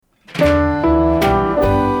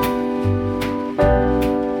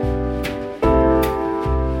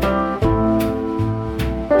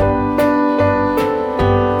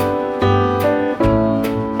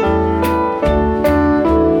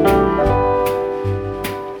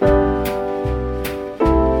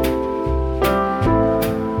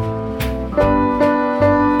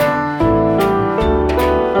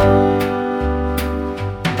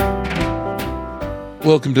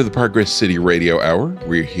Welcome to the Progress City Radio Hour.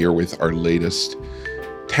 We're here with our latest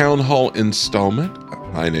Town Hall installment.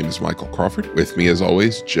 My name is Michael Crawford. With me, as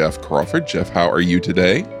always, Jeff Crawford. Jeff, how are you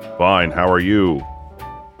today? Fine. How are you?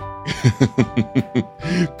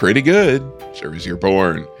 Pretty good. Sure as you're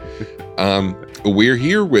born. We're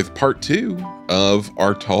here with part 2 of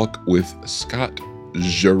our talk with Scott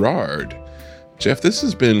Girard. Jeff, this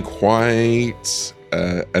has been quite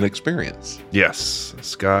an experience. Yes,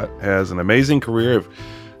 Scott has an amazing career.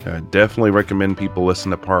 Definitely recommend people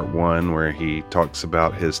listen to part 1 where he talks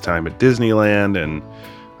about his time at Disneyland and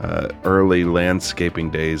early landscaping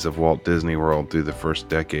days of Walt Disney World through the first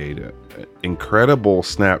decade. Incredible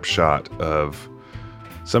snapshot of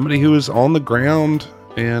somebody who was on the ground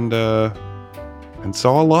and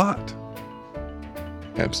saw a lot.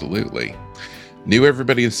 Absolutely. Knew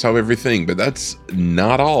everybody and saw everything, but that's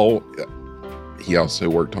not all. He also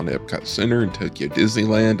worked on EPCOT Center and Tokyo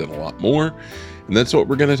Disneyland and a lot more. And that's what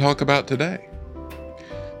we're going to talk about today.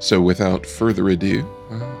 So without further ado,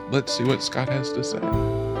 let's see what Scott has to say.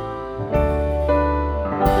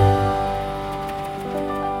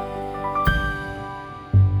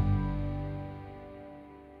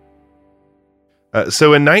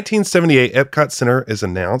 So in 1978, Epcot Center is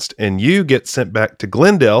announced, and you get sent back to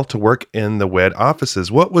Glendale to work in the WED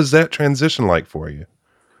offices. What was that transition like for you?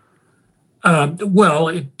 Bill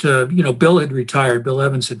had retired. Bill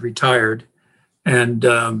Evans had retired, and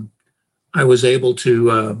I was able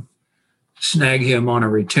to snag him on a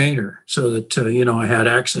retainer so that, I had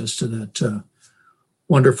access to that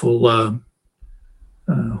wonderful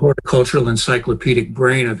horticultural encyclopedic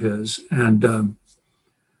brain of his. And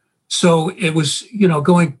so it was,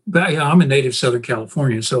 going back. I'm a native Southern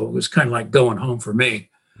California, so it was kind of like going home for me.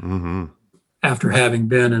 Mm-hmm. After having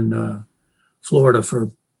been in Florida for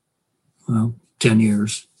 10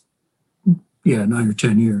 years. Yeah, 9 or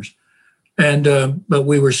 10 years. And, but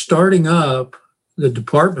we were starting up the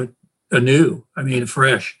department anew,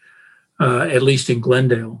 fresh, at least in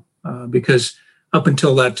Glendale, because up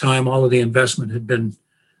until that time, all of the investment had been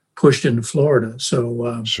pushed into Florida.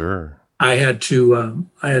 So sure. I had to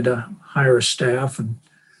hire a staff, and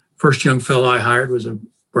first young fellow I hired was a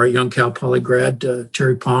bright young Cal Poly grad,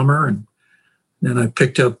 Terry Palmer. And then I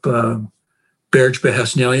picked up Berge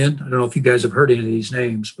Behesnelian. I don't know if you guys have heard any of these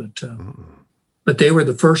names, but they were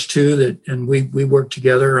the first two and we worked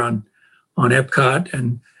together on Epcot.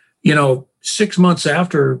 And 6 months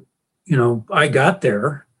after I got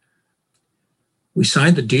there, we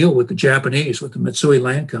signed the deal with the Japanese, with the Mitsui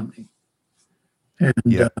Land Company. And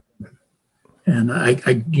yeah. And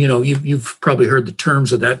I you've probably heard the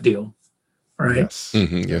terms of that deal, right? Yes.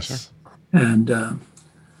 Mm-hmm. Yes, sir. And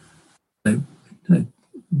the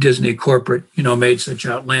Disney corporate, made such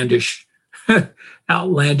outlandish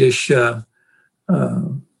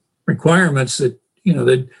requirements that,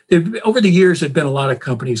 that over the years, there'd been a lot of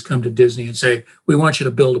companies come to Disney and say, we want you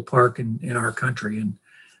to build a park in our country.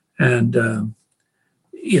 And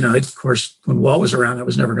of course, when Walt was around, that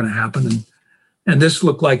was never going to happen. And this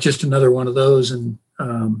looked like just another one of those. And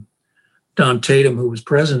Don Tatum, who was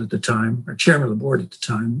president at the time, or chairman of the board at the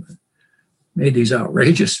time, made these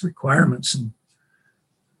outrageous requirements. And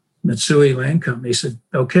Mitsui Land Company said,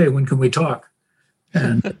 okay, when can we talk?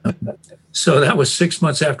 And so that was 6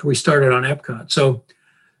 months after we started on Epcot. So,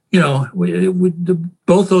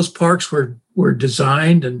 both those parks were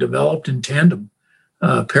designed and developed in tandem,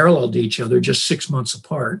 parallel to each other, just 6 months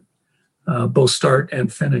apart, both start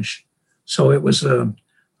and finish. So it was a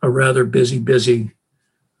rather busy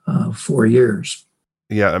 4 years.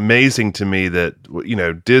 Yeah, amazing to me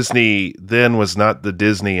that, Disney then was not the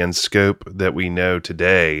Disney in scope that we know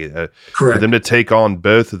today. Correct. For them to take on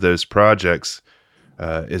both of those projects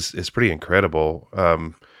is pretty incredible.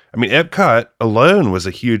 Epcot alone was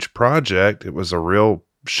a huge project. It was a real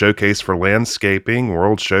showcase for landscaping,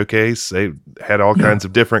 World Showcase. They had all kinds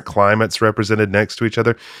of different climates represented next to each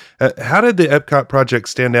other. How did the Epcot project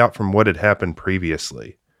stand out from what had happened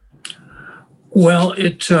previously? Well,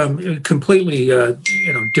 it completely,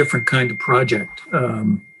 different kind of project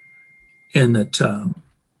in that,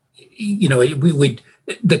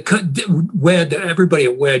 WED, everybody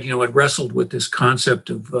at WED, had wrestled with this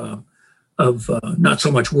concept of not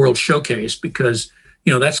so much World Showcase because,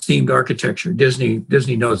 that's themed architecture. Disney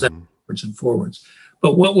knows that backwards and forwards.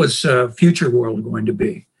 But what was Future World going to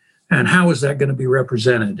be? And how is that going to be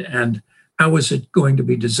represented? And how is it going to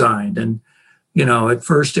be designed? And, at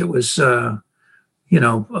first it was,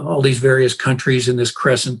 all these various countries in this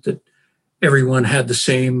crescent that everyone had the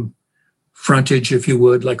same frontage, if you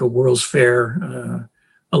would, like a World's Fair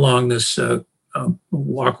along this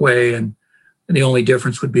walkway. And the only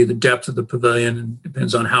difference would be the depth of the pavilion, and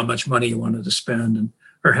depends on how much money you wanted to spend. And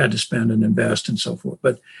or had to spend and invest and so forth.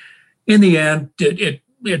 But in the end, it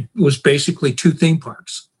was basically two theme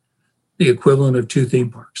parks, the equivalent of two theme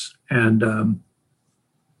parks. And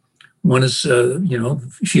one is,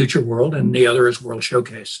 Future World, and the other is World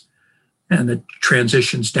Showcase. And it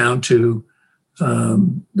transitions down to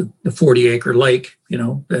the 40-acre lake,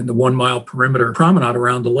 and the 1 mile perimeter promenade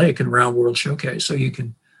around the lake and around World Showcase. So you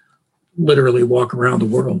can literally walk around the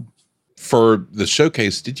world. For the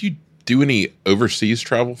showcase, did you do any overseas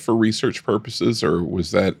travel for research purposes, or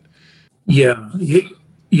was that? Yeah.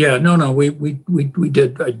 No. We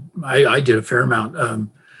did. I did a fair amount.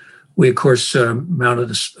 We of course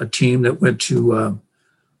mounted a team that went to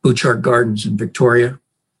Bouchard Gardens in Victoria,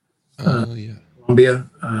 Colombia.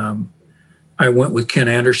 I went with Ken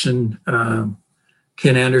Anderson.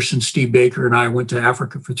 Ken Anderson, Steve Baker, and I went to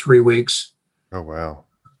Africa for 3 weeks. Oh wow!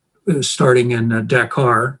 Starting in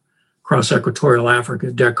Dakar, across equatorial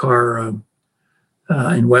Africa, Dakar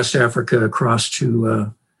in West Africa, across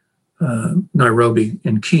to Nairobi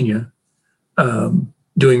in Kenya,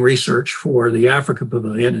 doing research for the Africa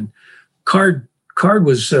Pavilion. And Card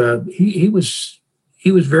was he was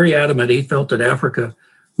very adamant. He felt that Africa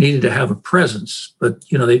needed to have a presence, but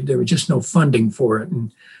there was just no funding for it.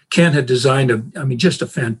 And Ken had designed just a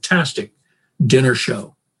fantastic dinner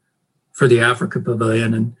show for the Africa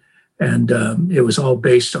Pavilion, and it was all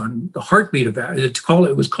based on the heartbeat of Africa.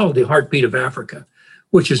 It was called the Heartbeat of Africa,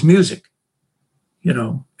 which is music,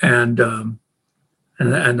 and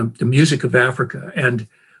the music of Africa, and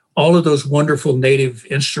all of those wonderful native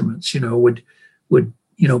instruments, would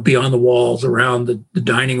be on the walls around the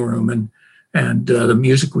dining room, and the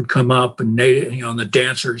music would come up, and the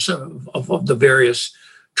dancers of the various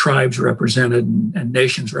tribes represented and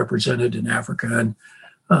nations represented in Africa,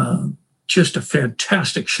 and just a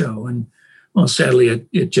fantastic show. And well, sadly,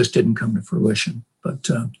 it just didn't come to fruition. But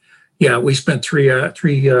we spent three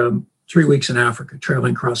weeks in Africa,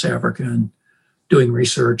 traveling across Africa and doing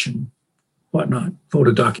research and whatnot,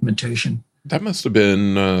 photo documentation. That must have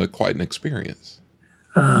been quite an experience.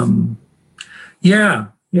 Yeah,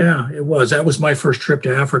 it was. That was my first trip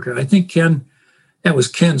to Africa. I think that was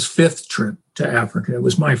Ken's 5th trip to Africa. It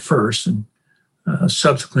was my first, and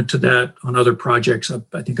subsequent to that, on other projects,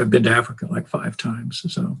 I think I've been to Africa like 5 times.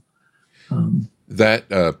 So that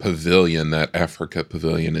pavilion, that Africa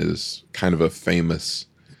Pavilion, is kind of a famous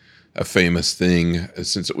thing,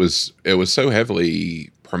 since it was so heavily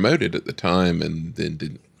promoted at the time, and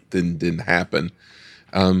then didn't happen.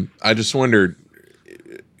 I just wondered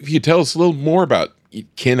if you tell us a little more about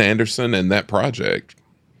Ken Anderson and that project.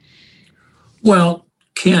 Well,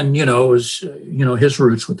 Ken, was his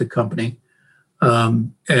roots with the company,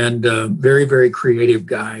 and very, very creative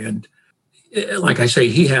guy. And like I say,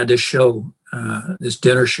 he had this show, this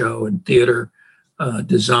dinner show and theater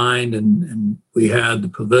designed, and we had the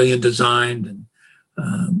pavilion designed, and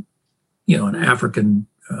an African,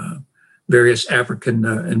 various African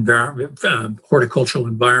horticultural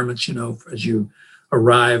environments. As you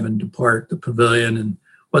arrive and depart the pavilion, and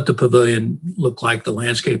what the pavilion looked like, the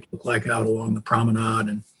landscape looked like out along the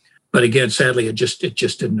promenade. But again, sadly, it just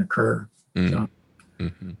didn't occur. Mm-hmm. So.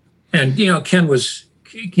 Mm-hmm. And Ken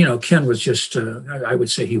was just I would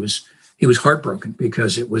say he was heartbroken,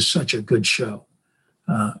 because it was such a good show.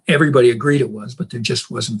 Everybody agreed it was, but there just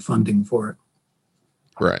wasn't funding for it.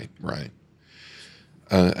 Right.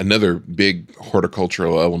 Another big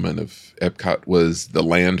horticultural element of EPCOT was the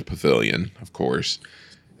land pavilion, of course.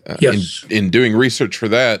 Yes. In doing research for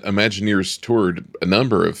that, Imagineers toured a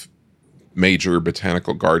number of major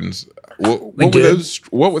botanical gardens. What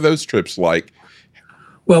were those trips like?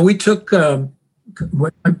 Well, we took.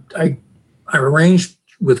 I arranged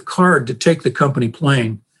with Card to take the company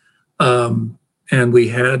plane, and we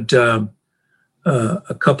had a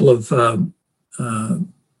couple of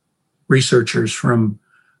researchers from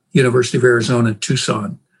University of Arizona,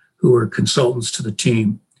 Tucson, who were consultants to the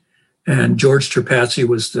team. And George Terpazzi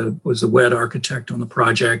was the wed architect on the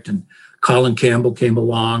project, and Colin Campbell came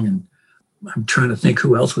along, and I'm trying to think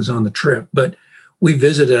who else was on the trip. But we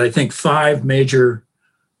visited, I think, 5 major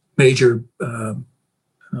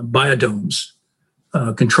biodomes,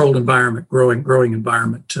 controlled environment, growing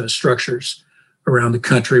environment structures around the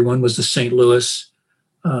country. One was the St. Louis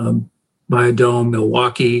biodome,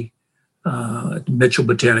 Milwaukee, Mitchell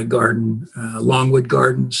Botanic Garden, Longwood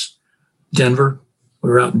Gardens, Denver. We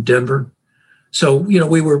were out in Denver. So,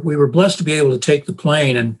 we were blessed to be able to take the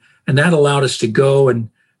plane, and that allowed us to go and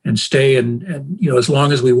stay and as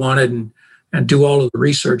long as we wanted, and do all of the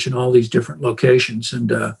research in all these different locations, and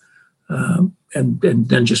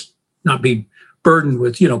then just not be burdened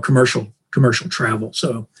with commercial travel.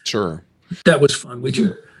 So sure, that was fun.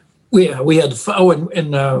 we had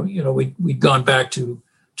we'd gone back to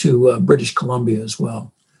British Columbia as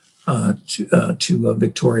well, to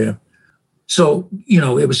Victoria. So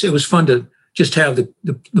it was fun to just have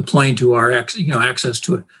the plane to our access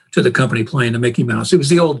to the company plane, the Mickey Mouse. It was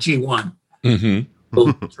the old G1,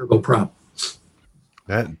 turboprop.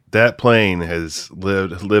 That plane has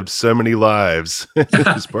lived so many lives.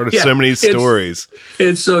 It's part of so many stories.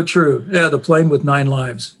 It's so true. Yeah, the plane with 9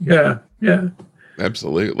 lives. Yeah.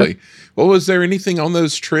 Absolutely. Well, was there anything on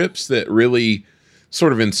those trips that really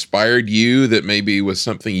sort of inspired you that maybe was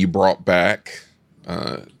something you brought back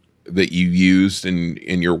that you used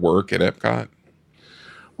in your work at Epcot?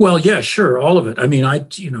 Well, yeah, sure, all of it. I mean,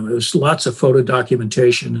 there's lots of photo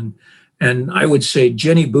documentation, and I would say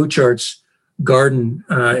Jenny Bouchart's garden,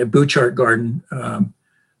 Bouchart Garden,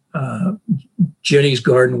 Jenny's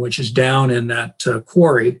garden, which is down in that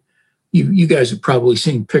quarry. You guys have probably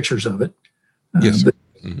seen pictures of it. Yes. But,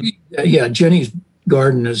 yeah, Jenny's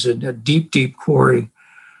garden is a deep, deep quarry,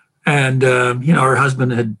 and her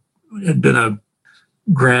husband had been a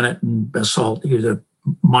granite and basalt. He was a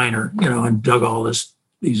miner, and dug all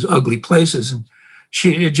these ugly places, and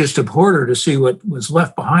it just abhorred her to see what was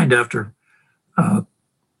left behind after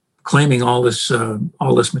claiming all this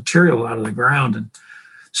material out of the ground. And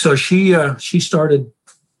so she started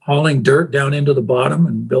hauling dirt down into the bottom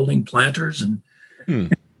and building planters, and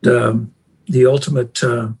the ultimate,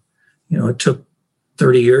 it took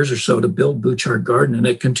 30 years or so to build Bouchart Garden, and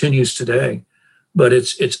it continues today. But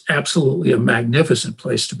it's absolutely a magnificent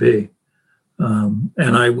place to be.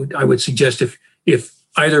 And I would suggest if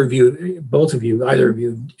either of you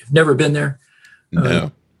have never been there,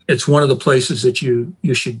 no. It's one of the places that you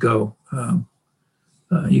should go.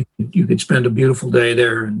 You could spend a beautiful day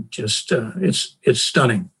there, and just it's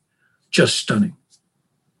stunning, just stunning.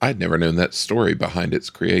 I'd never known that story behind its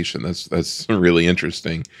creation. That's really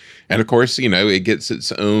interesting. And of course, it gets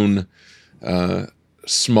its own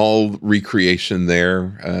small recreation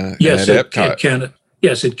there at Epcot. Canada.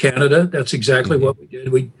 Yes, at Canada. That's exactly what we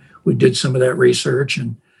did. We did some of that research,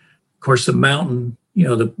 and of course the mountain,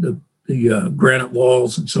 the granite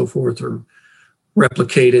walls and so forth are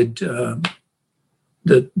replicated.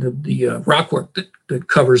 The rockwork that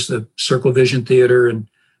covers the Circle Vision Theater and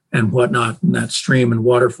whatnot, and that stream and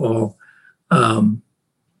waterfall. I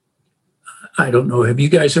don't know. Have you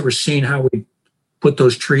guys ever seen how we put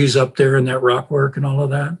those trees up there in that rockwork and all of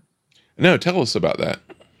that? No, tell us about that.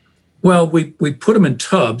 Well, we put them in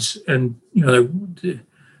tubs, and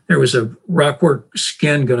there was a rockwork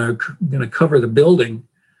skin going to cover the building.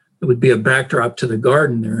 It would be a backdrop to the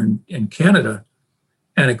garden there in Canada,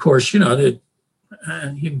 and of course, you've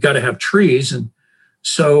got to have trees, and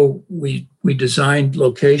so we designed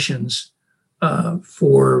locations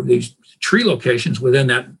for these tree locations within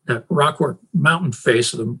that rockwork mountain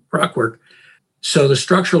face of the rockwork. So the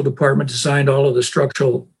structural department designed all of the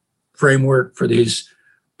structural framework for these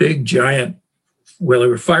big, giant, they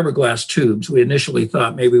were fiberglass tubes. We initially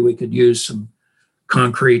thought maybe we could use some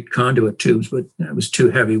concrete conduit tubes, but that was too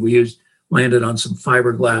heavy. We landed on some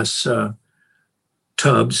fiberglass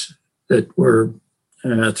tubs that were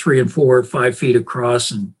 3 and 4 or 5 feet across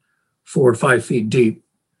and 4 or 5 feet deep,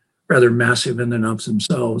 rather massive in and of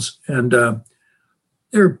themselves. And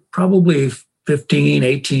there are probably 15,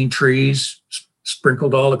 18 trees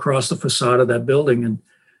sprinkled all across the facade of that building.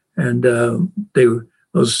 And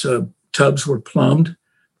those tubs were plumbed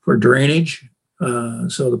for drainage,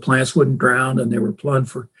 so the plants wouldn't drown, and they were plumbed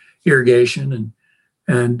for irrigation.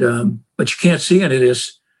 But you can't see any of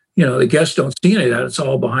this. The guests don't see any of that. It's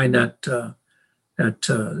all behind that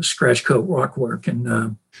scratch coat rockwork.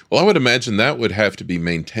 And well, I would imagine that would have to be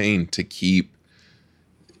maintained to keep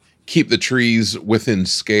the trees within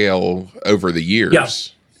scale over the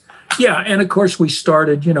years. Yeah, and of course we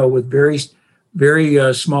started, with very,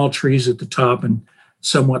 very small trees at the top and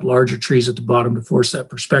somewhat larger trees at the bottom to force that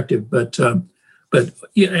perspective. But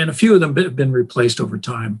yeah, and a few of them have been replaced over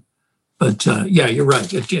time. But yeah, you're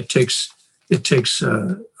right. It takes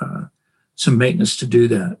some maintenance to do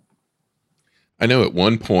that. I know at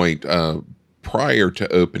one point, prior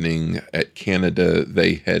to opening at Canada,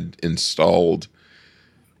 they had installed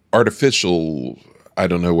artificial, I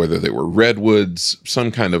don't know whether they were redwoods,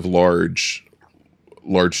 some kind of large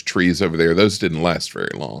trees over there. Those didn't last very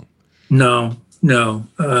long. No.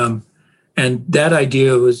 And that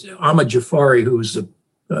idea was Ahmed Jafari, who was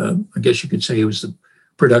I guess you could say he was the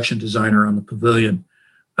production designer on the pavilion.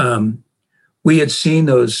 We had seen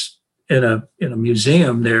those in a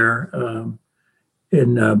museum there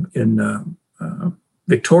in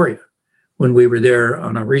Victoria when we were there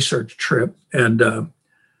on a research trip, and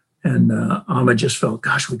Ahmed just felt,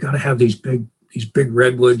 gosh, we got to have these big these big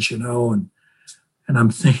redwoods, and I'm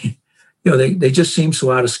thinking, they just seem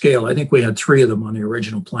so out of scale. I think we had 3 of them on the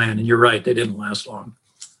original plan, and you're right, they didn't last long.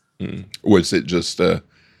 Was it just an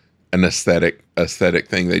aesthetic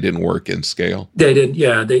thing? They didn't work in scale. They didn't.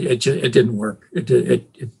 Yeah, it didn't work.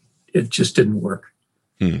 It just didn't work.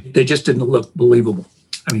 They just didn't look believable.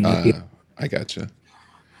 I mean, I gotcha.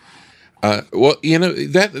 Well,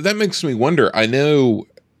 that makes me wonder. I know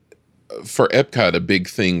for EPCOT, a big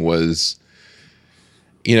thing was,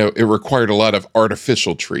 it required a lot of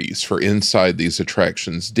artificial trees for inside these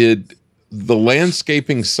attractions. Did the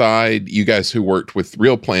landscaping side, you guys who worked with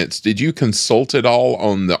real plants, did you consult at all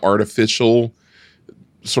on the artificial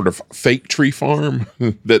sort of fake tree farm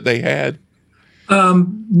that they had?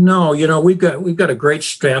 No, we've got a great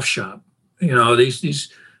staff shop.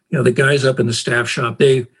 These the guys up in the staff shop,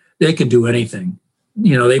 they can do anything.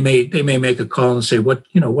 They may make a call and say, what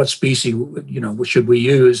species, what should we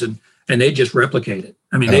use? And they just replicate it.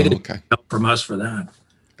 I mean, they didn't help from us for that.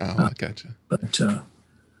 Oh, I gotcha.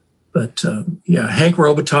 But Hank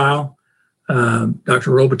Robitaille,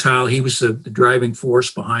 Dr. Robitaille, he was the driving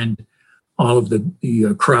force behind all of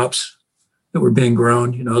the crops that were being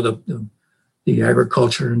grown, the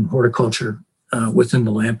agriculture and horticulture within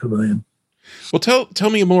the land pavilion. Well, tell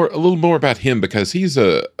me a little more about him, because he's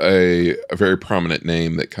a very prominent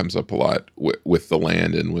name that comes up a lot with the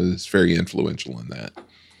land and was very influential in that.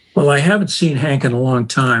 Well, I haven't seen Hank in a long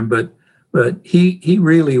time, but he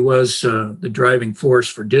really was the driving force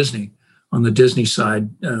for Disney on the Disney side.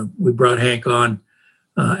 We brought Hank on,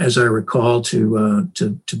 as I recall, to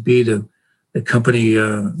be the company,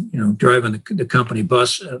 driving the company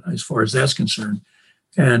bus as far as that's concerned,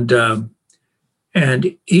 and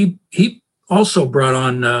he also brought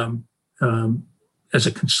on as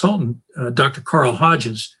a consultant Dr. Carl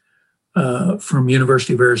Hodges from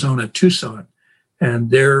University of Arizona at Tucson,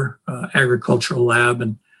 and their agricultural lab,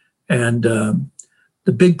 and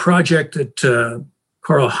the big project that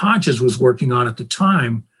Carl Hodges was working on at the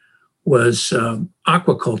time was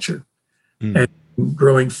aquaculture and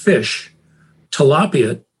growing fish,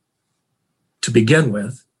 tilapia to begin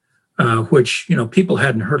with, which people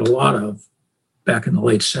hadn't heard a lot of back in the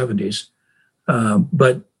late 70s.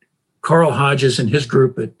 But Carl Hodges and his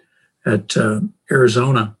group at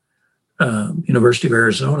Arizona, University of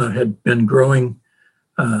Arizona, had been growing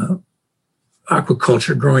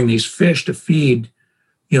aquaculture, growing these fish to feed,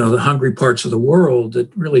 the hungry parts of the world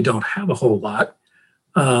that really don't have a whole lot,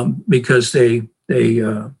 because they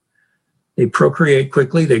procreate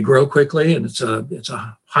quickly, they grow quickly, and it's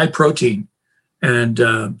a high protein, and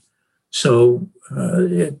so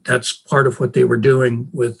that's part of what they were doing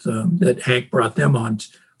with that Hank brought them on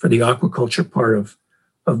for the aquaculture part of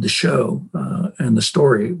the show and the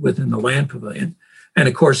story within the land pavilion, and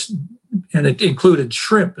of course, and it included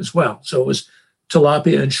shrimp as well. So it was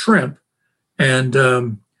tilapia and shrimp, and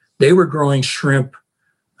they were growing shrimp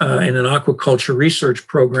in an aquaculture research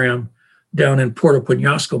program down in Puerto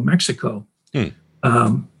Penasco, Mexico, and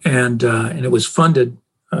it was funded,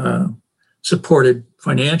 supported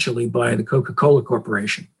financially by the Coca-Cola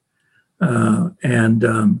Corporation,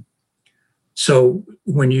 so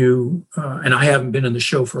when you and I haven't been in the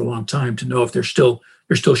show for a long time to know if they're still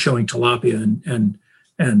showing tilapia and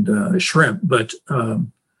shrimp, but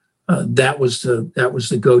that was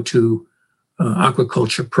the go-to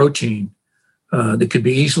aquaculture protein that could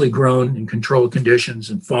be easily grown in controlled conditions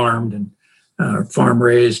and farmed and farm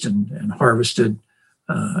raised and harvested,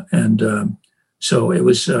 so it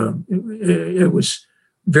was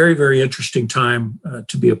very, very interesting time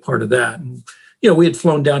to be a part of that. And we had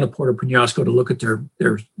flown down to Puerto Penasco to look at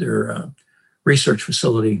their research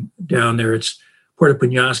facility down there. Puerto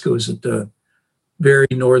Penasco is at the very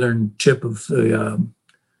northern tip of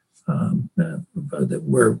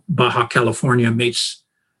where Baja California meets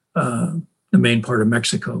the main part of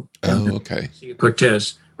Mexico. Oh, okay. Sea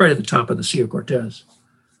Cortez, right at the top of the Sea of Cortez.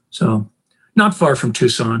 So not far from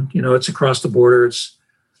Tucson. It's across the border. It's,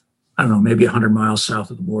 I don't know, maybe 100 miles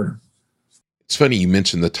south of the border. It's funny you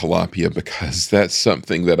mentioned the tilapia, because that's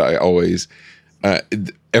something that I always,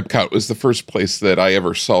 EPCOT was the first place that I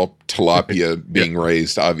ever saw tilapia being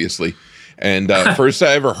raised, obviously. And first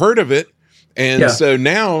I ever heard of it. And so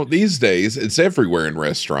now these days it's everywhere in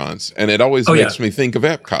restaurants. And it always makes me think of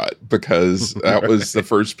EPCOT, because that was the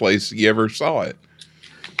first place you ever saw it.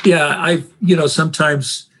 Yeah,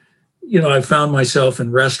 sometimes, I found myself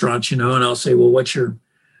in restaurants, and I'll say, well, what's your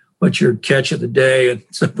catch of the day? And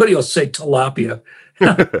somebody will say tilapia.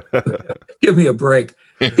 Give me a break.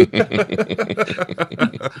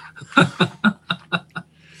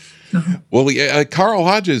 Well, Carl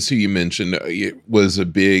Hodges, who you mentioned, was a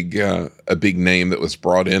big name that was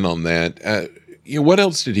brought in on that. what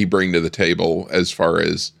else did he bring to the table as far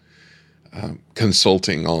as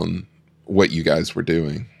consulting on what you guys were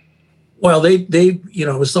doing? Well, they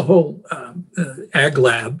it was the whole ag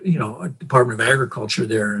lab, Department of Agriculture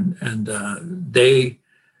there, and they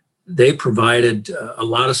provided a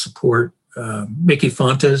lot of support. Mickey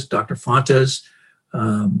Fontes, Dr. Fontes,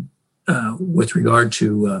 with regard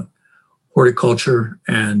to horticulture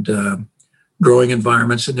and growing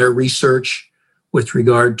environments, and their research with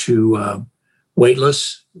regard to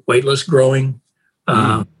weightless growing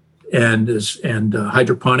and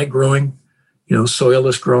hydroponic growing,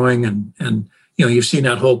 soilless growing, and you've seen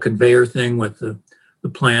that whole conveyor thing with the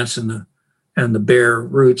plants and the bare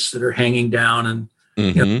roots that are hanging down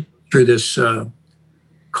and through this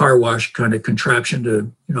car wash kind of contraption to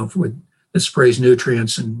that sprays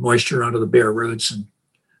nutrients and moisture onto the bare roots,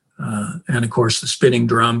 and of course the spinning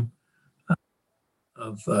drum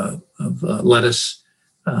of lettuce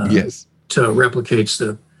yes, to replicates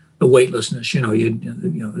the weightlessness.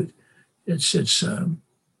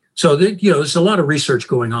 So there's a lot of research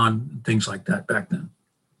going on and things like that back then.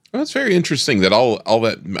 Well, it's very interesting that all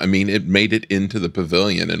that, I mean, it made it into the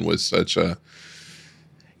pavilion and was such a,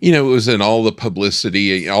 it was in all the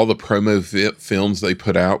publicity, all the promo films they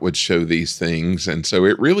put out would show these things. And so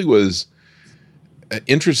it really was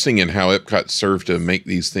interesting in how EPCOT served to make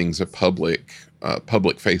these things a public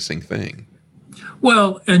facing thing.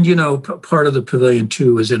 Well, and part of the pavilion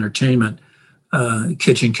too is entertainment,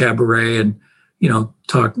 kitchen cabaret, and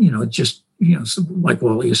talk. Like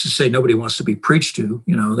Walt used to say, nobody wants to be preached to.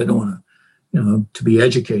 They don't want to be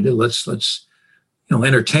educated. Let's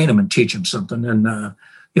entertain them and teach them something. And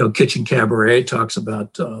kitchen cabaret talks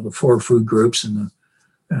about the 4 food groups and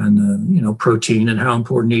protein and how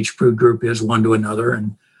important each food group is one to another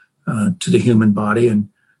and to the human body. And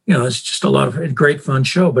it's just a great fun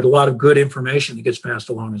show, but a lot of good information that gets passed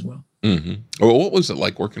along as well. Mm-hmm. Well, what was it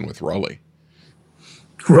like working with Raleigh?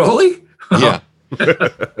 Raleigh? Yeah.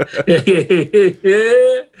 Yeah.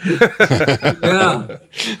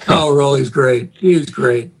 Oh, Raleigh's great. He was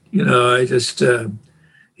great. He was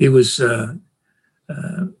kind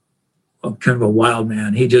of a wild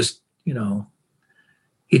man. He just,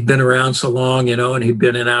 he'd been around so long, and he'd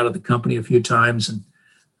been in and out of the company a few times,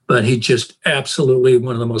 but he just absolutely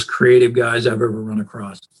one of the most creative guys I've ever run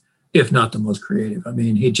across, if not the most creative. I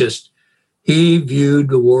mean, he viewed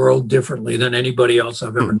the world differently than anybody else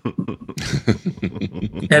I've ever known.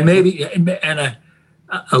 And maybe, and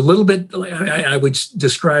a little bit, I would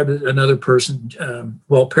describe another person,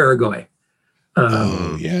 Walt Paraguay.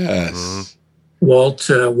 Oh, yes. Walt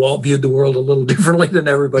viewed the world a little differently than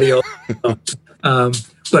everybody else.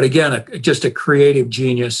 But again, just a creative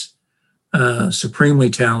genius, supremely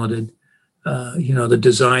talented. The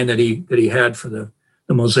design that he had for the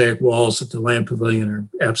mosaic walls at the Land Pavilion are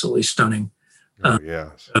absolutely stunning.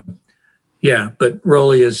 Yes. Yeah, but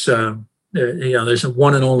Rowley is, there's a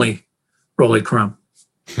one and only Rowley Crump.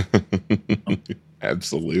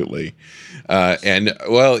 Absolutely. And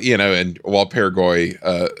Walt Paraguay,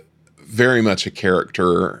 very much a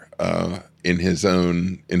character in his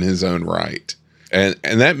own right. And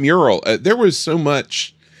that mural, there was so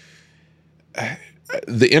much,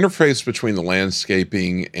 the interface between the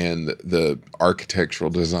landscaping and the architectural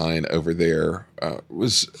design over there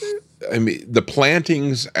was, the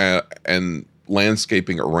plantings and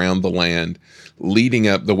landscaping around the land leading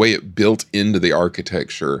up, the way it built into the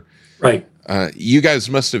architecture. Right. You guys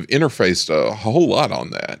must have interfaced a whole lot on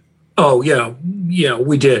that. Oh, yeah. Yeah,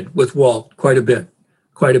 we did with Walt quite a bit.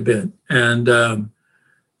 And,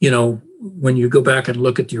 when you go back and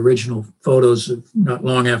look at the original photos of not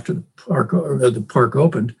long after the park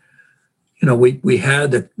opened, we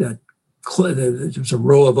had there was a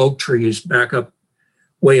row of oak trees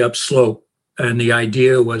way up slope. And the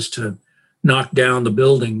idea was to knock down the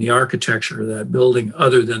building, the architecture of that building,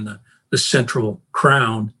 other than the central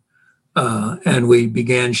crown. And we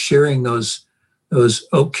began shearing those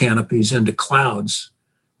oak canopies into clouds,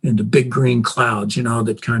 into big green clouds,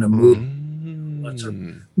 that kind of move. Lots of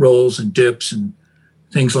rolls and dips and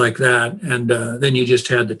things like that. And then you just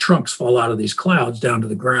had the trunks fall out of these clouds down to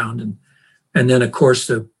the ground. And then, of course,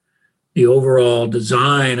 the overall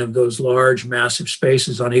design of those large, massive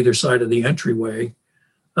spaces on either side of the entryway,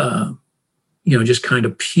 just kind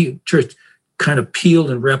of peeled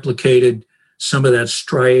and replicated some of that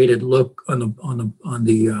striated look on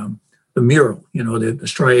the mural, the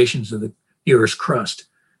striations of the Earth's crust.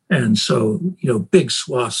 And so, big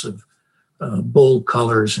swaths of bold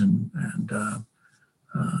colors and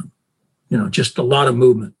just a lot of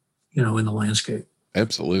movement, in the landscape.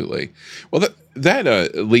 Absolutely. Well,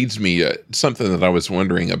 that leads me to something that I was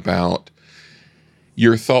wondering about.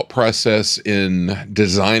 your thought process in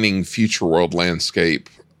designing Future World landscape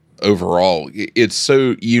overall. It's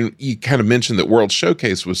so you kind of mentioned that World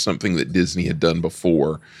Showcase was something that Disney had done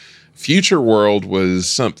before. Future World was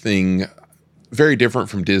something very different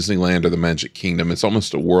from Disneyland or the Magic Kingdom. It's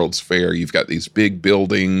almost a World's Fair. You've got these big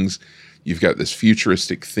buildings. You've got this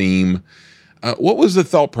futuristic theme. What was the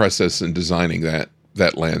thought process in designing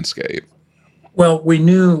that landscape? Well, we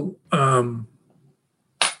knew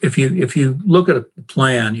if you look at a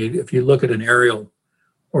plan, if you look at an aerial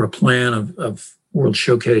or a plan of World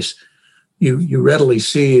Showcase, you readily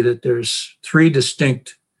see that there's three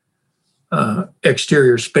distinct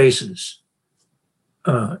exterior spaces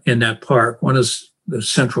in that park. One is the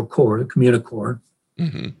central core, the communicore,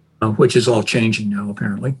 which is all changing now,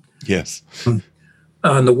 apparently. Yes.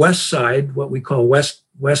 On the west side, what we call West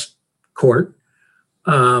Court,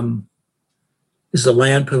 is the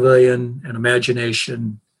Land Pavilion and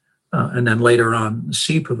Imagination, and then later on the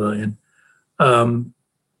Sea Pavilion. And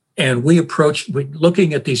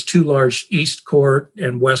looking at these two large East Court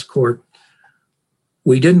and West Court,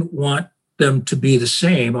 we didn't want them to be the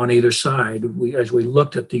same on either side. As we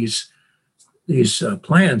looked at these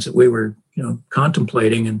plans that we were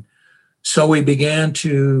contemplating, and so we began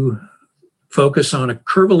to focus on a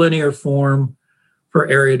curvilinear form for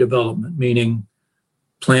area development, meaning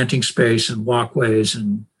planting space and walkways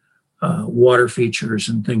and water features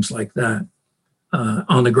and things like that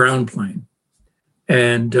on the ground plane.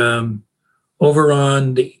 And over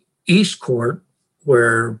on the East Court,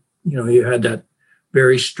 where you had that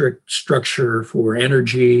very strict structure for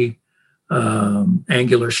energy,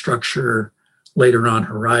 angular structure, later on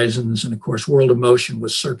horizons, and of course World of Motion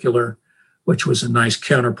was circular, which was a nice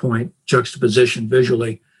counterpoint juxtaposition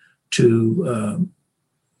visually to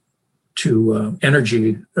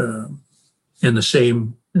energy in the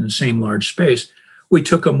same large space. We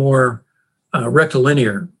took a more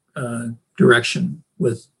rectilinear direction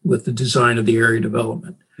with the design of the area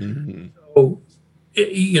development. Mm-hmm. So,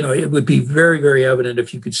 it would be very, very evident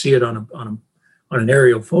if you could see it on an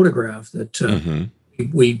aerial photograph that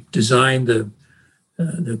we designed the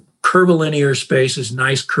curvilinear spaces,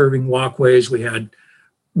 nice curving walkways. We had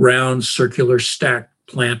round, circular, stacked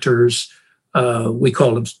planters. We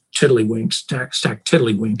called them tiddlywinks, stacked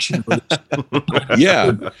tiddlywinks.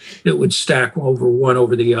 Yeah, it would stack one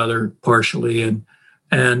over the other partially, and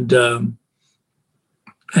then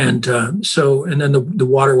the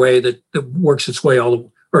waterway that works its way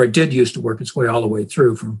it did used to work its way all the way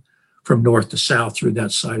through from north to south through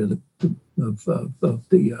that side of the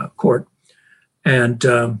court, and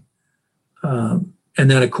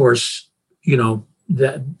then of course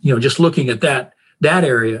just looking at that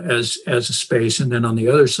area as a space, and then on the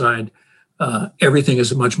other side, everything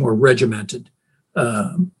is much more regimented.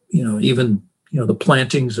 Even the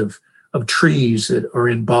plantings of trees that are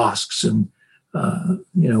in bosques, and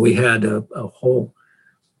we had a whole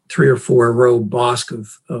 3 or 4 row bosque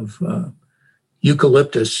of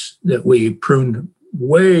eucalyptus that we pruned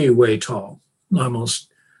way, way tall, almost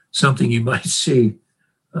something you might see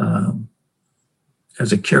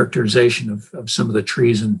as a characterization of some of the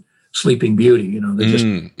trees in Sleeping Beauty. They're just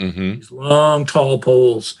these long, tall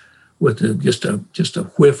poles with just a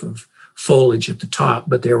whiff of foliage at the top,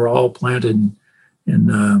 but they were all planted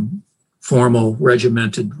in formal,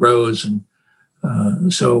 regimented rows, and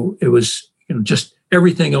so it was just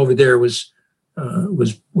everything over there was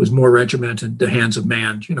more regimented, the hands of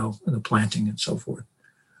man, and the planting and so forth.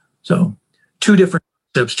 So 2 different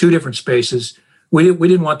concepts, 2 different spaces. We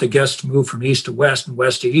didn't want the guests to move from east to west and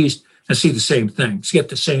west to east and see the same thing, to get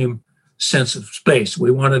the same sense of space. We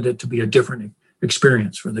wanted it to be a different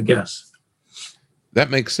experience for the guests. That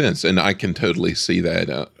makes sense, and I can totally see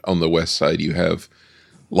that. On the west side, you have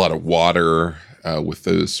a lot of water with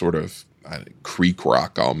those sort of creek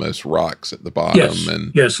rock, almost rocks at the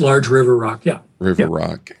bottom. Yes, large river rock, yeah. River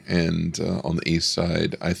rock. And on the east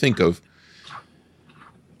side, I think of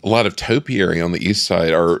a lot of topiary on the east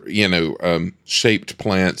side are, shaped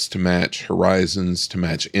plants to match horizons, to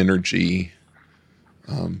match energy.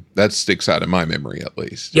 That sticks out in my memory, at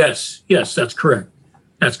least. Yes, that's correct.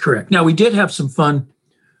 That's correct. Now, we did have some fun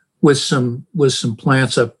with some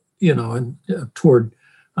plants up, and toward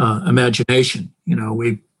Imagination.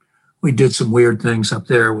 We did some weird things up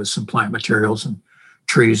there with some plant materials and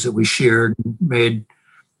trees that we sheared and made,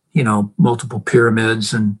 multiple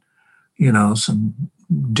pyramids and, some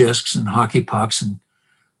discs and hockey pucks and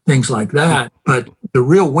things like that. But the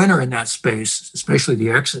real winner in that space, especially the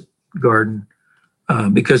exit garden,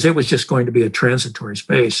 because it was just going to be a transitory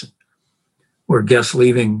space where guests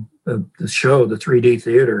leaving the show, the 3D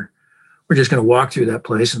theater, we're just going to walk through that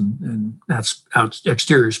place, and that's out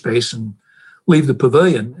exterior space, and leave the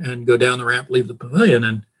pavilion and go down the ramp, leave the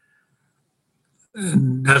pavilion.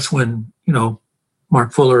 And that's when,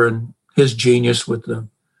 Mark Fuller and his genius with the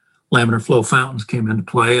laminar flow fountains came into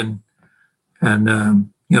play, and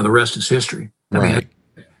the rest is history. I mean,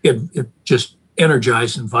 it just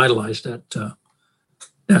energized and vitalized that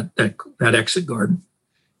exit garden.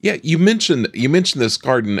 Yeah, you mentioned this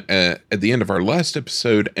garden at the end of our last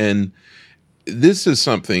episode, and this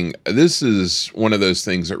is one of those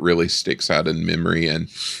things that really sticks out in memory. And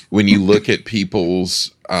when you look at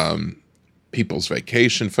people's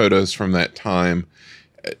vacation photos from that time,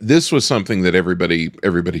 this was something that everybody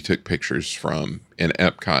took pictures from in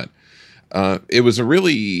Epcot. It was a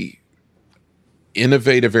really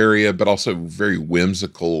innovative area, but also very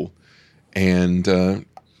whimsical. And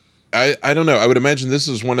I don't know. I would imagine this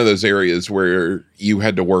is one of those areas where you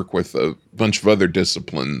had to work with a bunch of other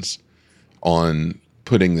disciplines on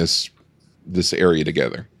putting this area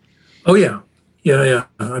together. Oh yeah.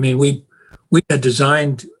 I mean, we had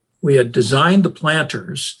designed the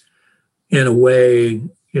planters in a way,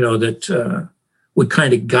 that would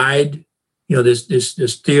kind of guide,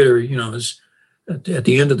 this theater, at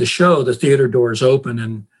the end of the show, the theater doors open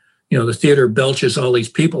and, the theater belches all these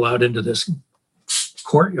people out into this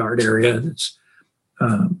courtyard area. It's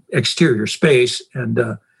exterior space.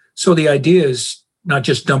 And so the idea is not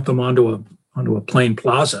just dump them onto a plain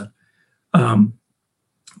plaza,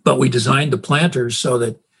 but we designed the planters so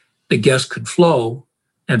that the guests could flow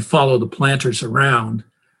and follow the planters around.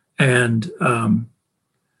 And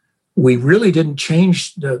we really didn't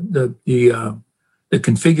change the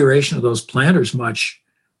configuration of those planters much.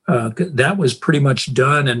 That was pretty much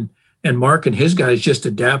done. And Mark and his guys just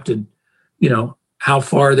adapted, how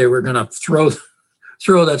far they were going to throw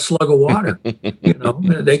that slug of water.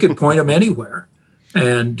 They could point them anywhere.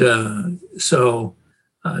 And so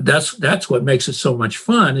that's what makes it so much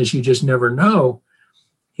fun, is you just never know.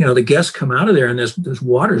 The guests come out of there and there's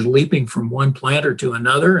water's leaping from one planter to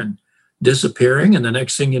another and disappearing. And the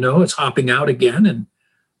next thing you know, it's hopping out again and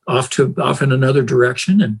off in another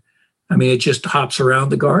direction. And I mean, it just hops around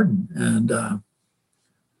the garden. And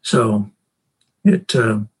so it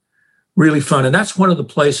really fun. And that's one of the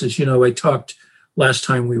places, I talked last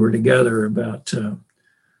time we were together about,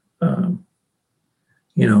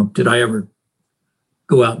 did I ever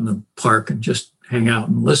go out in the park and just hang out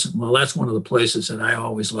and listen? Well, that's one of the places that I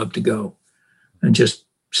always love to go and just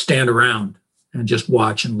stand around and just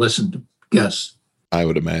watch and listen to guests. I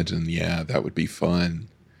would imagine, yeah, that would be fun.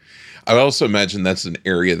 I also imagine that's an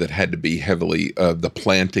area that had to be heavily, the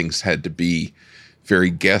plantings had to be very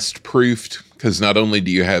guest proofed, because not only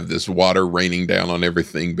do you have this water raining down on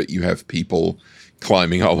everything, but you have people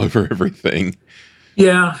climbing all over everything.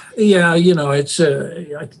 Yeah. It's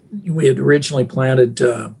we had originally planted.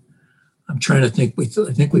 I'm trying to think.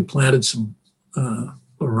 I think we planted some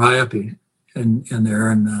liriope in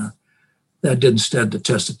there, and that didn't stand the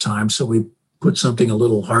test of time. So we put something a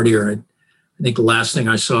little hardier. I think the last thing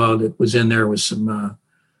I saw that was in there was some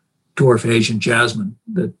dwarf Asian jasmine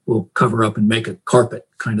that will cover up and make a carpet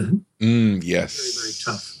kind of. Yes. Very, very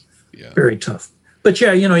tough. Yeah. Very tough. But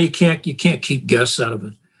yeah, you can't keep guests out of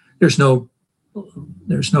it. There's no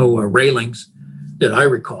railings that I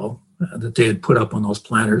recall that they had put up on those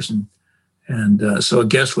planters, and so a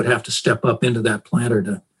guest would have to step up into that planter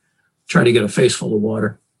to try to get a face full of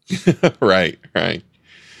water. Right.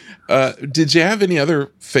 Did you have any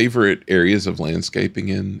other favorite areas of landscaping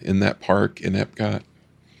in that park in Epcot?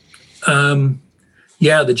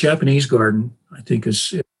 Yeah, the Japanese garden, I think,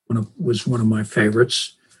 was one of my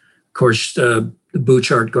favorites. Of course, the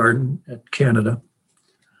Bouchard Garden at Canada.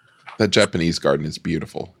 That Japanese garden is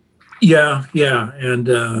beautiful. Yeah, and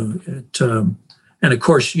of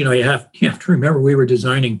course, you have to remember we were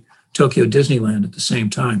designing Tokyo Disneyland at the same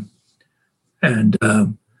time, and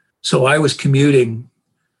so I was commuting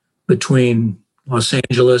between Los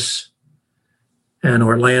Angeles and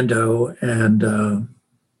Orlando and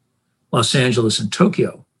Los Angeles and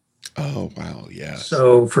Tokyo. Oh wow, yeah.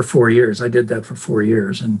 So for 4 years, I did that for 4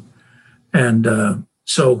 years, and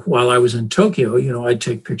so while I was in Tokyo, I'd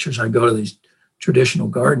take pictures. I'd go to these traditional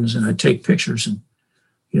gardens and I'd take pictures and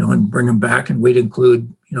bring them back, and we'd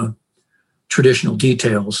include traditional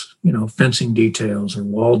details, fencing details or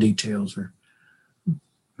wall details or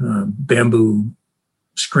bamboo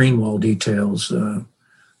screen wall details,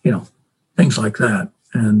 things like that.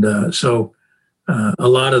 And so a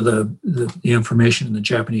lot of the information in the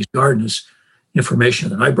Japanese garden is information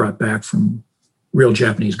that I brought back from real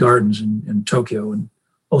Japanese gardens in Tokyo and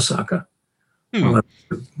Osaka.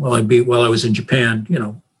 While I was in Japan,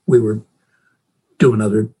 we were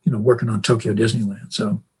doing working on Tokyo Disneyland.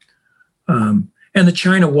 So, and And the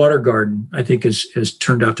China water garden, I think, has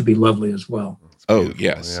turned out to be lovely as well. Oh,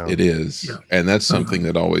 yes, yeah. it is. Yeah. And that's something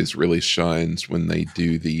that always really shines when they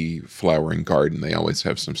do the flowering garden. They always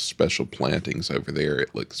have some special plantings over there.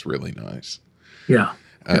 It looks really nice. Yeah.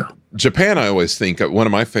 Yeah. Japan, I always think one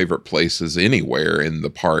of my favorite places anywhere in the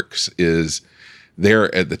parks is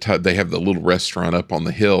there at the top. They have the little restaurant up on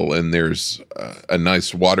the hill, and there's a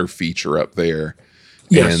nice water feature up there.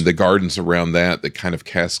 Yes. And the gardens around that kind of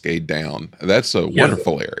cascade down. That's a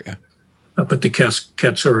wonderful area. Up at the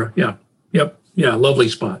Katsura. Yeah. Yep. Yeah. Lovely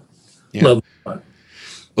spot. Yeah. Lovely spot.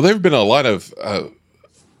 Well, there have been a lot of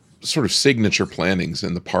sort of signature plantings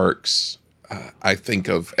in the parks. I think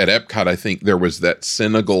of at Epcot, I think there was that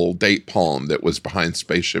Senegal date palm that was behind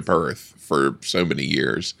Spaceship Earth for so many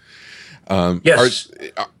years. Yes.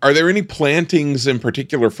 Are there any plantings in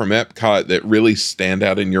particular from Epcot that really stand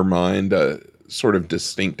out in your mind? Sort of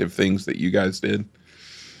distinctive things that you guys did?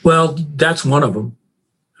 Well, that's one of them.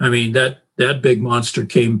 I mean, that big monster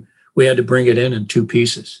came. We had to bring it in 2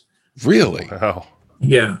 pieces. Really? Wow.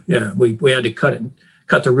 Yeah. We had to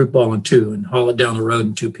cut the root ball in 2 and haul it down the road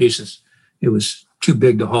in 2 pieces. It was too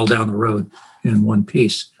big to haul down the road in 1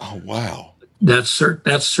 piece. Oh, wow. That's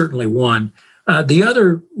certainly one. The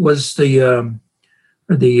other was the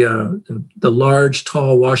large,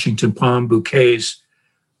 tall Washington palm bouquets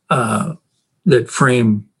that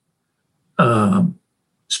frame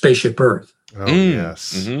Spaceship Earth. Oh,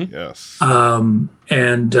 yes. Mm-hmm. Yes.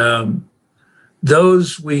 And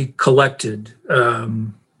those we collected,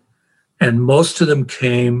 and most of them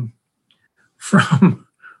came from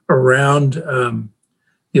around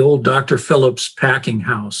the old Dr. Phillips packing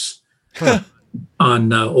house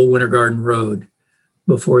on Old Winter Garden Road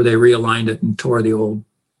before they realigned it and tore the old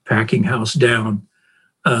packing house down.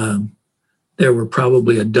 There were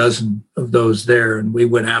probably a dozen of those there, and we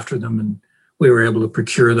went after them, and we were able to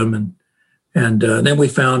procure them, and then we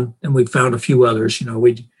found a few others.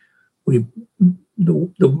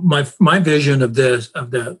 My vision of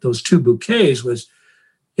those 2 bouquets was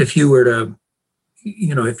if you were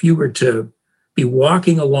to be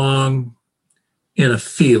walking along in a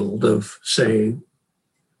field of, say,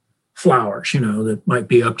 flowers, that might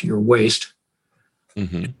be up to your waist,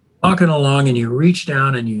 walking along, and you reach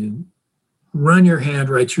down and you run your hand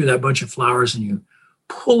right through that bunch of flowers and you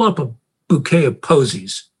pull up a bouquet of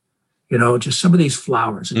posies, just some of these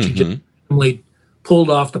flowers that you just randomly pulled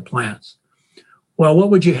off the plants. Well, what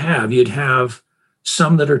would you have? You'd have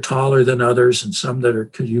some that are taller than others and some that are,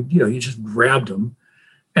 because you just grabbed them.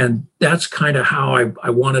 And that's kind of how I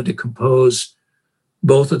wanted to compose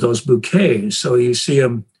both of those bouquets. So you see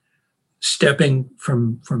them stepping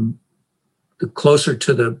from the closer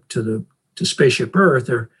to Spaceship Earth,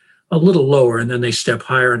 they're a little lower, and then they step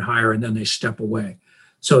higher and higher, and then they step away.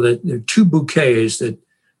 So that they're 2 bouquets that,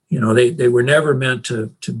 they were never meant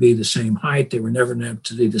to be the same height. They were never meant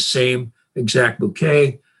to be the same exact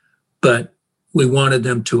bouquet, but we wanted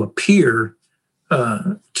them to appear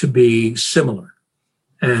to be similar.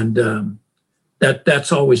 And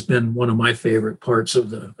that's always been one of my favorite parts of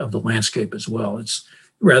the landscape as well. It's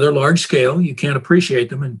rather large scale. You can't appreciate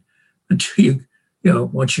them until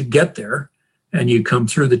once you get there and you come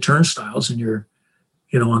through the turnstiles and you're,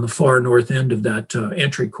 on the far north end of that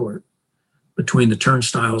entry court between the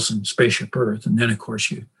turnstiles and Spaceship Earth. And then, of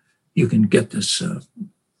course, you can get this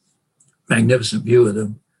magnificent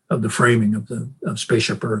view of the framing of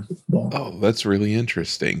Spaceship Earth ball. Oh, that's really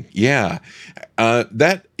interesting. Yeah.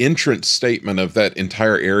 That entrance statement of that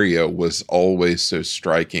entire area was always so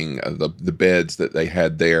striking. The beds that they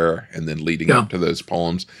had there and then leading up to those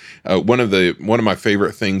palms. One of my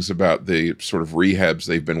favorite things about the sort of rehabs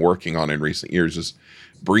they've been working on in recent years is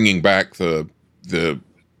bringing back the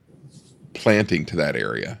planting to that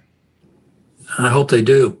area. I hope they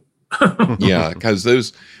do. Yeah, because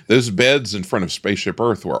those beds in front of Spaceship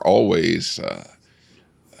Earth were always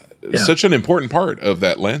such an important part of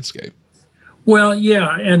that landscape. Well,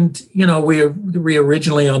 yeah, and we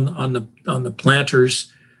originally on the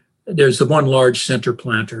planters, there's the one large center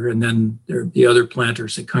planter, and then there are the other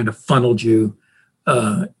planters that kind of funneled you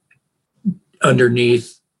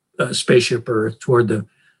underneath Spaceship Earth toward the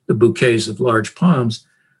bouquets of large palms.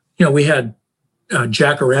 We had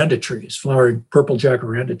jacaranda trees, flowering purple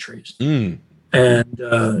jacaranda trees. And,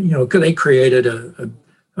 they created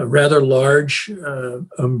a rather large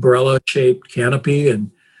umbrella-shaped canopy.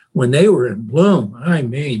 And when they were in bloom, I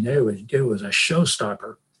mean, it was a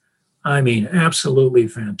showstopper. I mean, absolutely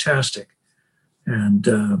fantastic.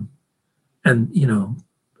 And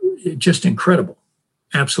just incredible.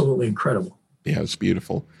 Absolutely incredible. Yeah, it's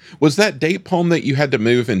beautiful. Was that date palm that you had to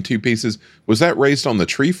move in 2 pieces, was that raised on the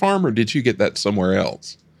tree farm or did you get that somewhere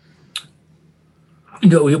else?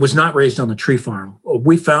 No, it was not raised on the tree farm.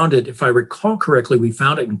 We found it, if I recall correctly, we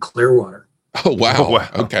found it in Clearwater. Oh, wow. Oh, wow.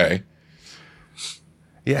 Okay.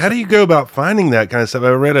 Yeah, how do you go about finding that kind of stuff? I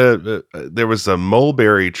read there was a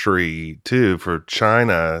mulberry tree too for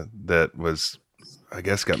China that was, I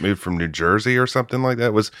guess, got moved from New Jersey or something like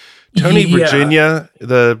that. Was Tony Virginia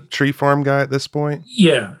the tree farm guy at this point?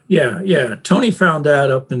 Yeah. Tony found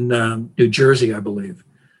that up in New Jersey, I believe,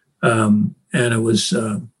 and it was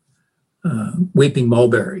weeping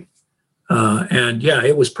mulberry, and yeah,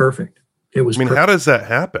 it was perfect. It was. I mean, how does that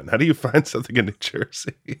happen? How do you find something in New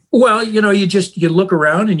Jersey? Well, you look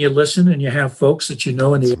around and you listen, and you have folks that you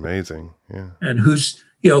know in the. It's amazing, yeah. And who's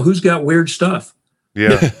got weird stuff.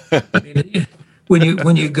 Yeah. I mean,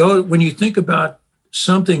 when you think about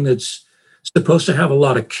something that's supposed to have a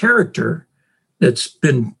lot of character, that's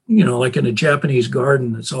been, like in a Japanese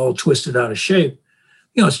garden that's all twisted out of shape,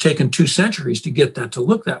 it's taken 2 centuries to get that to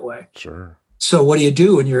look that way. Sure. So what do you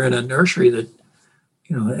do when you're in a nursery that,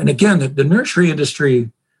 and again, the nursery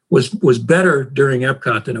industry was better during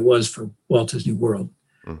EPCOT than it was for Walt Disney World,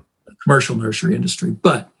 the commercial nursery industry.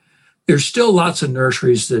 But there's still lots of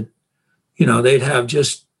nurseries that, they'd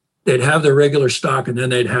have their regular stock, and then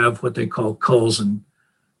they'd have what they call culls, and,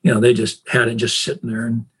 they just had it just sitting there.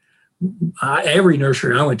 And every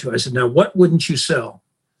nursery I went to, I said, now, what wouldn't you sell?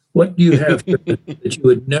 What do you have that you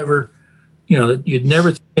would never, that you'd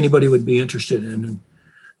never think anybody would be interested in? And,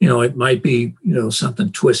 it might be,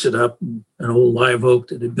 something twisted up, an old live oak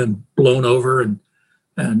that had been blown over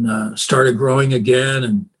and started growing again,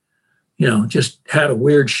 and, just had a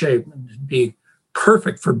weird shape, and it'd be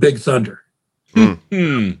perfect for Big Thunder.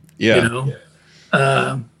 Yeah.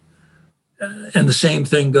 And the same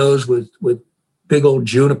thing goes with big old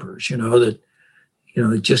junipers, that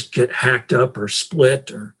just get hacked up or split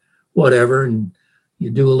or whatever, and you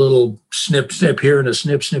do a little snip here and a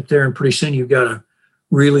snip there, and pretty soon you've got a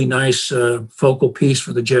really nice focal piece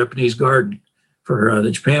for the Japanese garden, for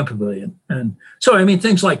the Japan Pavilion. And so, I mean,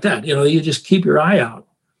 things like that, you just keep your eye out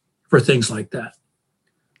for things like that.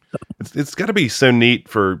 It's got to be so neat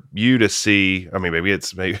for you to see. I mean, maybe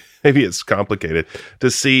it's complicated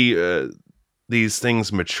to see these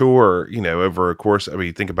things mature, over a course. I mean,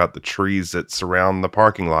 you think about the trees that surround the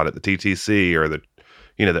parking lot at the TTC, or the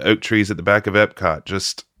oak trees at the back of EPCOT,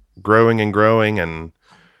 just growing and growing. And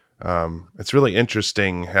it's really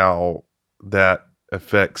interesting how that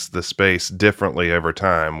affects the space differently over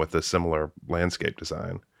time with a similar landscape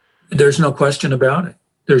design. There's no question about it.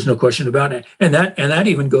 And that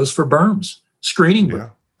even goes for berms, screening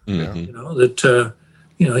berms. Yeah. That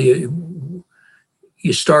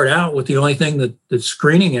you start out with the only thing that's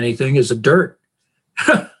screening anything is the dirt.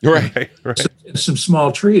 Right. Some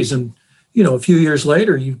small trees, and a few years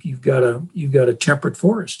later you've got a temperate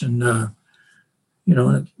forest, and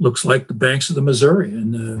it looks like the banks of the Missouri,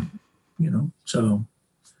 and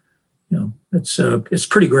it's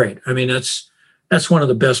pretty great. I mean, that's one of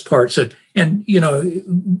the best parts. And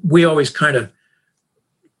we always kind of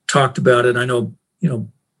talked about it. I know,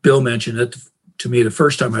 Bill mentioned it to me the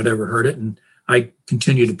first time I'd ever heard it, and I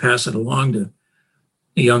continue to pass it along to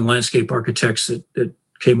the young landscape architects that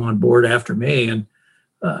came on board after me. And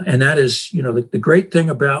that is, the great thing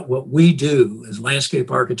about what we do as landscape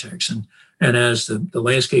architects and as the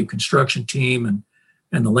landscape construction team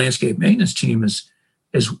and the landscape maintenance team is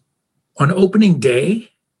on opening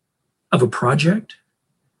day of a project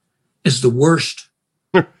is the worst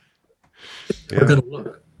we're going to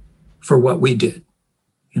look for what we did,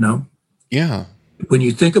 Yeah. When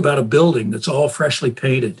you think about a building that's all freshly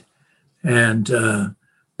painted, and the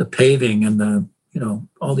paving and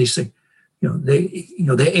all these things, they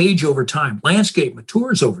age over time. Landscape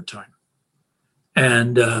matures over time,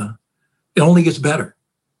 and it only gets better.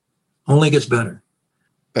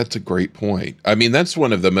 That's a great point. I mean, that's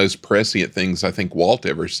one of the most prescient things I think Walt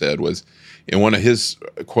ever said was in one of his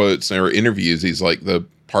quotes or interviews. He's like, the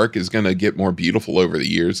park is going to get more beautiful over the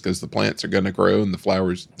years because the plants are going to grow and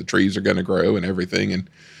the trees are going to grow and everything. And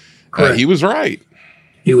he was right.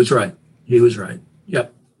 He was right.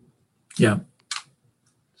 Yep. Yeah.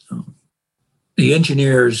 So the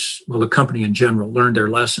engineers, the company in general, learned their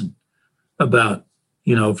lesson about,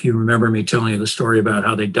 if you remember me telling you the story about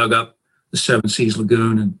how they dug up the Seven Seas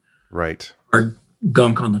Lagoon and right, our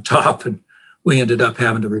gunk on the top, and we ended up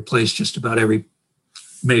having to replace just about every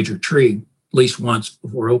major tree at least once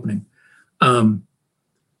before opening. The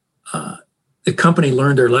company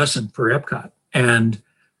learned their lesson for EPCOT, and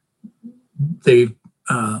they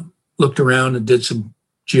looked around and did some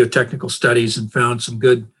geotechnical studies and found some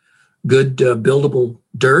good buildable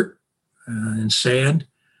dirt and sand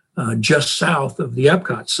just south of the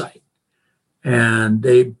EPCOT site. And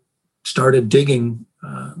they started digging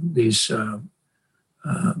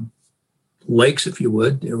lakes, if you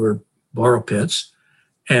would. They were borrow pits,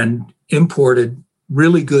 and imported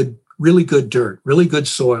really good dirt, really good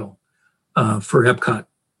soil for Epcot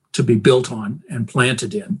to be built on and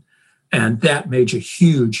planted in. And that made a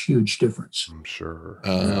huge difference. I'm sure.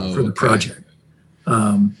 For the project.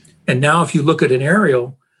 And now if you look at an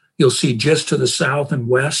aerial, you'll see just to the south and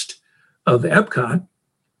west of Epcot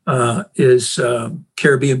is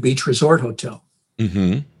Caribbean Beach Resort Hotel.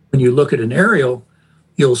 Mm-hmm. When you look at an aerial,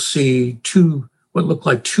 you'll see what look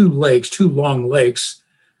like two long lakes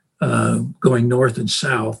going north and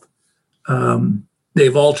south.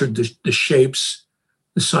 They've altered the shapes,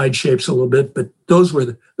 the side shapes a little bit, but those were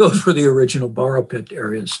the original borrow pit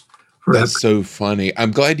areas. That's so funny.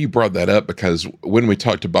 I'm glad you brought that up, because when we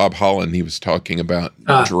talked to Bob Holland, he was talking about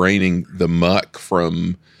draining the muck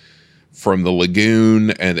from the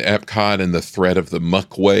lagoon and Epcot and the threat of the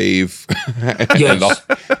muck wave.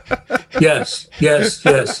 Yes.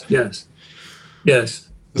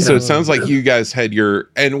 So it sounds like you guys had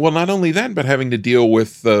not only that, but having to deal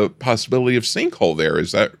with the possibility of sinkhole there.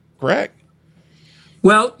 Is that correct?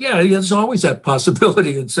 Well, yeah, there's always that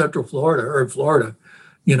possibility in Central Florida or in Florida.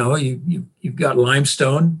 You know, you've got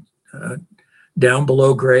limestone down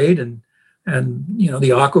below grade, and you know the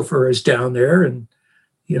aquifer is down there, and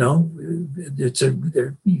you know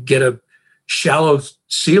you get a shallow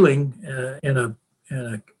ceiling in a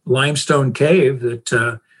limestone cave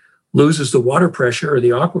that loses the water pressure, or the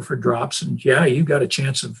aquifer drops, and you've got a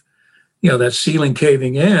chance of that ceiling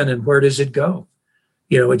caving in, and where does it go?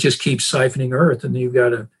 It just keeps siphoning earth, and then you've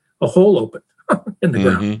got a hole open in the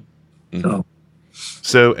ground. Mm-hmm.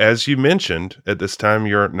 So, as you mentioned, at this time,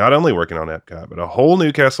 you're not only working on Epcot, but a whole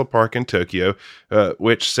new Castle Park in Tokyo,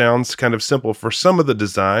 which sounds kind of simple for some of the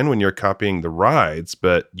design when you're copying the rides,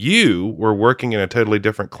 but you were working in a totally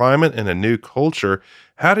different climate and a new culture.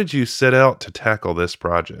 How did you set out to tackle this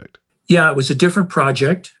project? Yeah, it was a different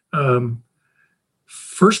project.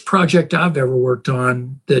 First project I've ever worked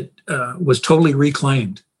on that was totally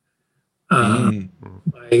reclaimed. The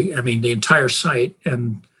entire site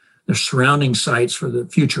and the surrounding sites for the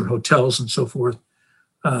future hotels and so forth.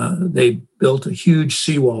 They built a huge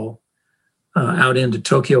seawall out into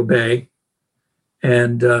Tokyo Bay,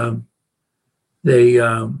 and they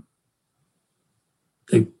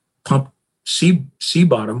pumped sea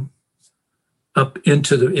bottom up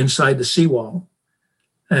into inside the seawall,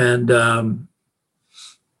 and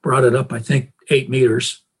brought it up, I think, 8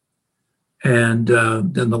 meters. And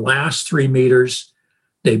then the last 3 meters,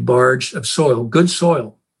 they barged of soil, good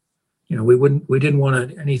soil. We didn't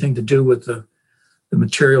want anything to do with the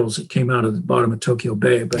materials that came out of the bottom of Tokyo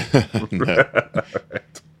Bay, but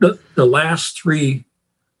the last three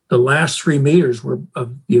meters were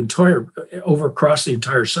of the entire across the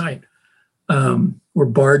entire site were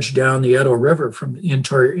barged down the Edo River from the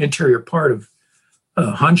interior part of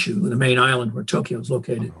Honshu, the main island where Tokyo is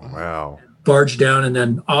located. Oh, wow! Barged down and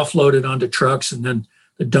then offloaded onto trucks, and then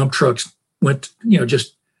the dump trucks went,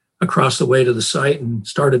 just across the way to the site and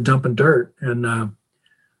started dumping dirt. And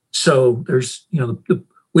so there's,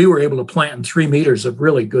 we were able to plant in 3 meters of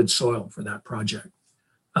really good soil for that project.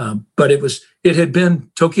 But it had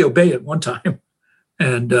been Tokyo Bay at one time.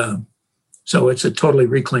 And so it's a totally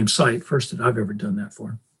reclaimed site, first that I've ever done that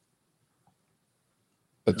for.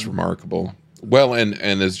 That's remarkable. Well, and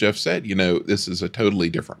as Jeff said, this is a totally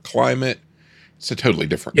different climate. It's a totally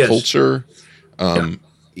different culture.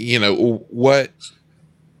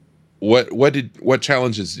 What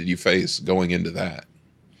challenges did you face going into that?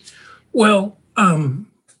 Well,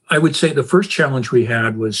 I would say the first challenge we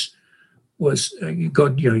had was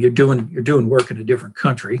you're doing work in a different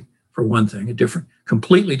country, for one thing,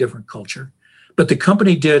 completely different culture. But the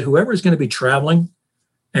company whoever's going to be traveling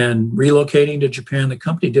and relocating to Japan, the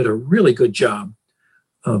company did a really good job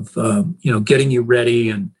of getting you ready.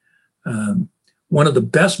 And one of the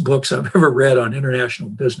best books I've ever read on international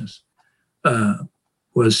business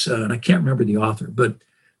was, and I can't remember the author, but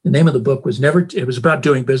the name of the book was it was about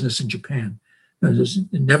doing business in Japan. It was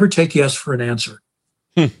Never Take Yes for an Answer.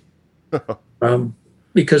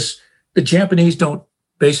 Because the Japanese don't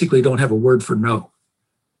have a word for no.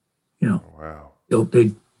 Wow.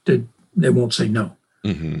 They won't say no.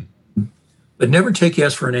 Mm-hmm. But never take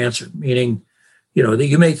yes for an answer, meaning, that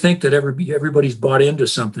you may think that everybody's bought into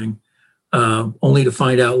something, only to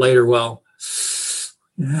find out later, well,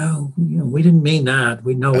 we didn't mean that.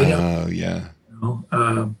 We know we don't. Oh, yeah.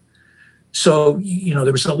 So,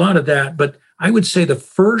 there was a lot of that. But I would say the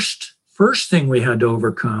first thing we had to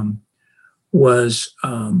overcome was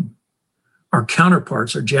our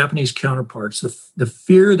Japanese counterparts, the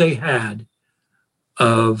fear they had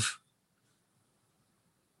of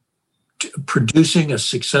producing a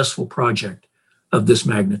successful project of this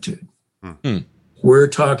magnitude. Hmm. We're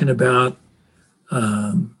talking about,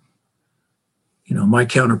 my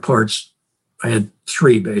counterparts. I had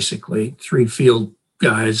three field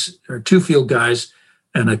guys, or two field guys,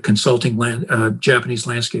 and a consulting Japanese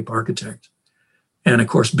landscape architect. And of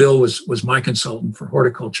course, Bill was my consultant for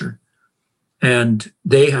horticulture, and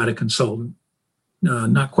they had a consultant,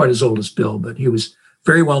 not quite as old as Bill, but he was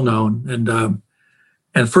very well known.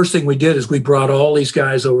 And first thing we did is we brought all these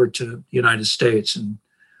guys over to the United States, and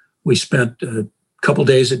we spent a couple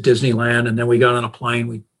days at Disneyland, and then we got on a plane.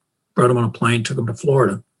 We brought them on a plane, took them to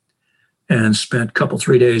Florida, and spent a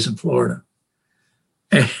 3 days in Florida.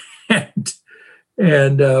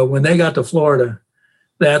 And when they got to Florida,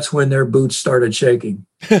 that's when their boots started shaking.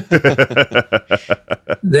 They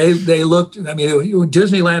looked,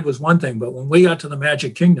 Disneyland was one thing, but when we got to the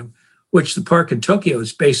Magic Kingdom, which the park in Tokyo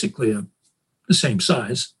is basically the same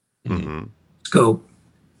size, scope,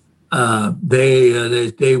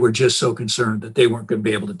 they were just so concerned that they weren't going to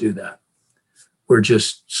be able to do that. We're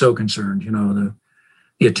just so concerned,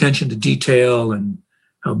 the attention to detail and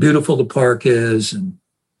how beautiful the park is, and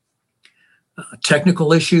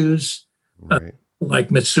technical issues. Right. Like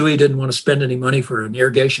Mitsui didn't want to spend any money for an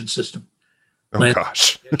irrigation system. Oh,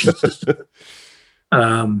 gosh. But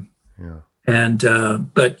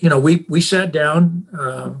we sat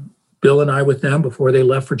down, Bill and I, with them before they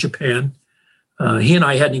left for Japan. He and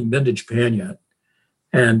I hadn't even been to Japan yet.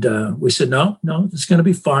 And we said, no, it's going to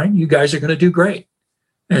be fine. You guys are going to do great.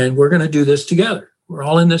 And we're going to do this together. We're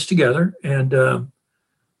all in this together. And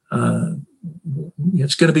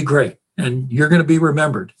it's going to be great. And you're going to be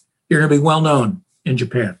remembered. You're going to be well known in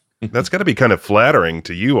Japan. That's got to be kind of flattering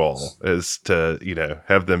to you all, as to,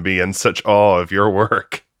 have them be in such awe of your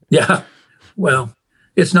work. Yeah. Well,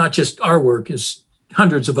 it's not just our work, it's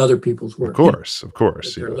hundreds of other people's work. Of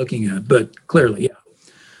course. They're looking at, but clearly, yeah.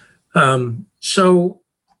 So,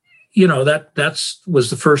 that was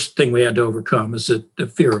the first thing we had to overcome, is the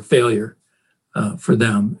fear of failure for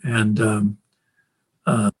them. And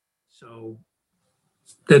so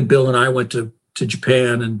then Bill and I went to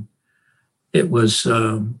Japan, and it was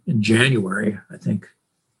in January, I think. It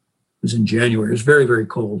was in January. It was very, very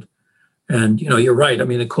cold. And, you're right.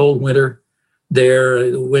 The cold winter there,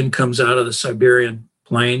 the wind comes out of the Siberian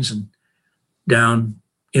plains and down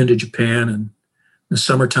into Japan. And in the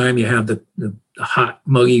summertime, you have the hot,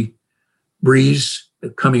 muggy breeze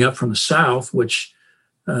coming up from the south, which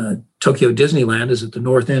Tokyo Disneyland is at the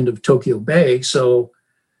north end of Tokyo Bay. So,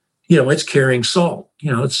 it's carrying salt.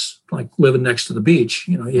 It's like living next to the beach.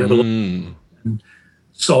 You have a little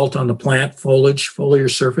salt on the plant foliar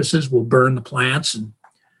surfaces will burn the plants. And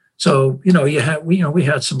so, we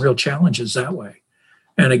had some real challenges that way.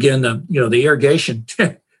 And again, the irrigation,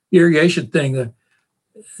 thing,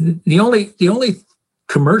 the only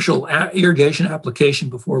commercial irrigation application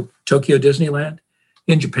before Tokyo Disneyland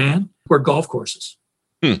in Japan were golf courses.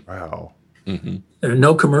 Wow. Mm-hmm. There are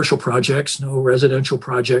no commercial projects, no residential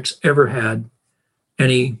projects ever had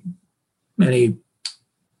any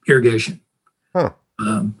irrigation. Huh.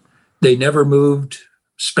 They never moved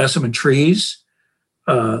specimen trees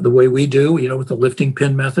the way we do, with the lifting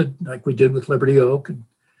pin method, like we did with Liberty Oak and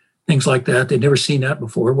things like that. They'd never seen that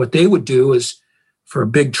before. What they would do is, for a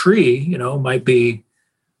big tree, might be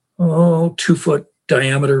 2-foot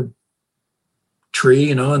diameter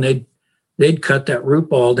tree, and they'd cut that root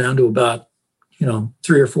ball down to about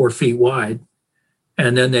 3 or 4 feet wide,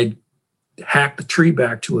 and then they'd hack the tree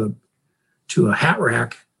back to a hat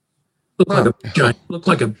rack. Looked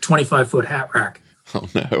like a 25-foot hat rack. Oh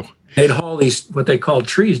no! They'd haul these what they called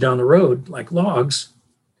trees down the road like logs,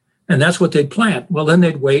 and that's what they'd plant. Well, then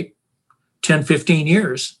they'd wait 10, 15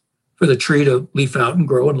 years for the tree to leaf out and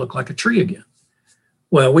grow and look like a tree again.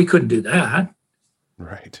 Well, we couldn't do that.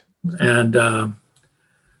 Right. And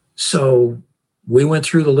so we went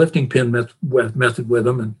through the lifting pin method with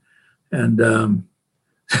them, and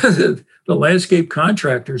the landscape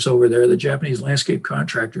contractors over there, the Japanese landscape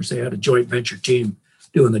contractors, they had a joint venture team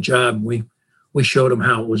doing the job, and we showed them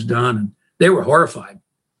how it was done, and they were horrified.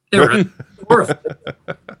 They were horrified.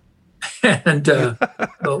 And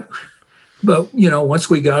but once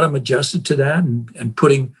we got them adjusted to that, and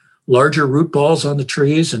putting larger root balls on the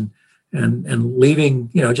trees, and leaving,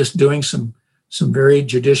 just doing some very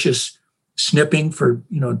judicious snipping for,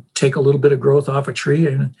 take a little bit of growth off a tree,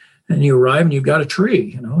 and you arrive and you've got a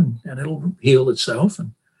tree, and it'll heal itself.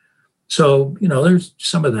 And so, there's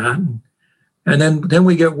some of that. And then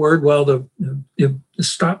we get word, well, the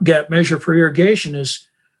stopgap measure for irrigation is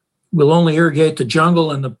we'll only irrigate the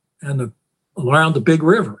jungle and the around the big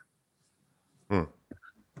river.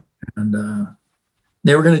 And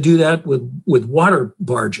They were going to do that with water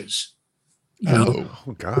barges, Oh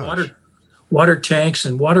gosh. water tanks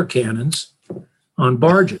and water cannons on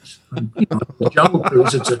barges.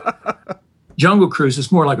 Jungle Cruise,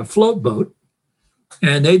 it's more like a float boat.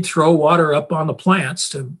 And they'd throw water up on the plants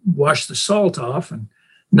to wash the salt off, and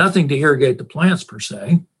nothing to irrigate the plants per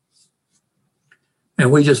se.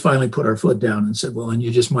 And we just finally put our foot down and said, well, then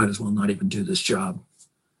you just might as well not even do this job.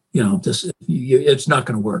 It's not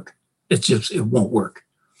going to work. It won't work.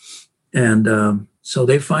 And so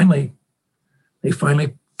they finally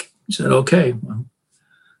said, okay. Well,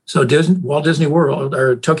 so Walt Disney World,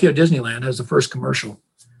 or Tokyo Disneyland, has the first commercial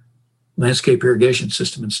landscape irrigation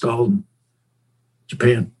system installed in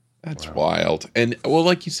Japan. That's wild. And well,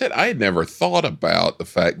 like you said, I had never thought about the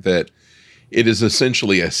fact that it is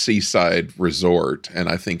essentially a seaside resort. And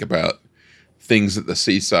I think about things at the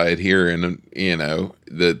seaside here, and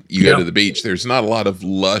that you go to the beach, there's not a lot of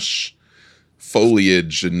lush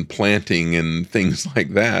foliage and planting and things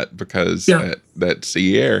like that because that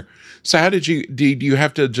sea air. So how did you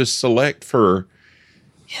have to just select for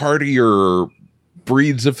hardier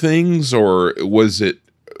breeds of things, or was it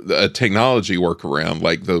a technology workaround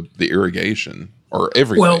like the irrigation or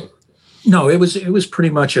everything? Well, no, it was pretty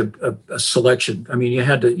much a selection. I mean, you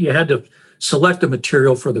had to select a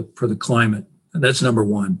material for the climate, and that's number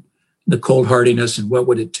one. The cold hardiness and what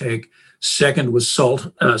would it take. Second was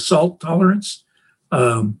salt tolerance,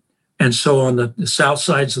 and so on the south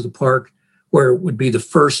sides of the park, where it would be the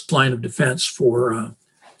first line of defense for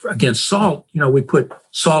against salt. We put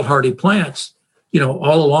salt hardy plants,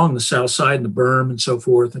 all along the south side and the berm and so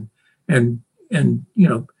forth, and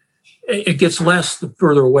it gets less the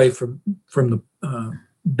further away from the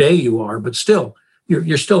bay you are, but still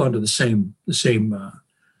you're still under the same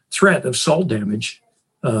threat of salt damage,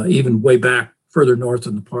 even way back further north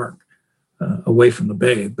in the park, away from the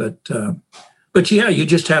bay. But yeah, you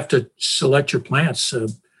just have to select your plants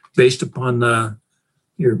based upon what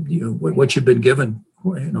you've been given,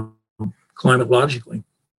 climatologically.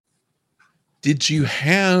 Did you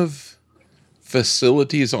have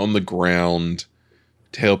facilities on the ground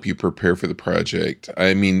to help you prepare for the project?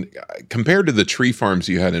 I mean, compared to the tree farms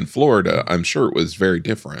you had in Florida, I'm sure it was very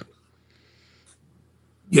different.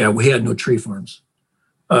 Yeah, we had no tree farms.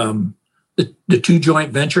 The two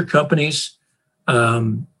joint venture companies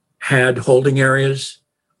had holding areas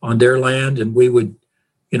on their land, and we would,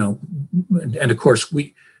 and of course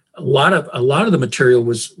a lot of the material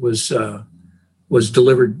was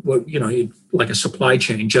delivered, like a supply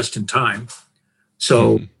chain just in time.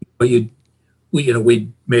 So we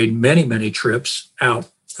made many trips out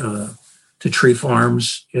to tree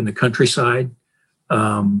farms in the countryside,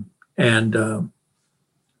 and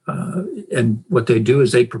what they do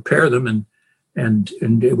is they prepare them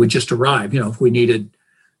and it would just arrive. If we needed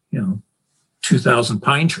 2,000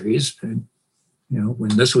 pine trees, and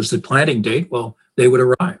when this was the planting date, well, they would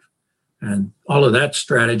arrive, and all of that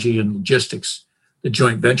strategy and logistics. The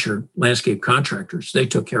joint venture landscape contractors, they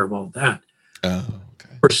took care of all of that. Oh, okay.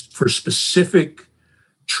 For specific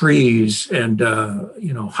trees and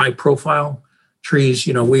high profile trees,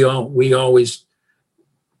 we always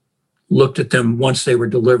looked at them once they were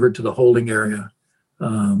delivered to the holding area,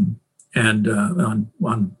 and on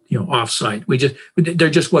offsite.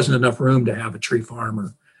 There just wasn't enough room to have a tree farm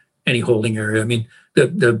or any holding area. I mean,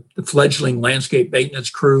 the fledgling landscape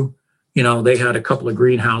maintenance crew, they had a couple of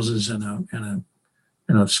greenhouses and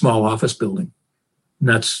a small office building, and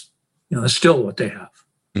that's still what they have.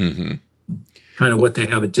 Mm-hmm. Kind of what they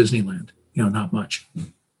have at Disneyland. Not much.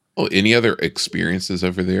 Well, any other experiences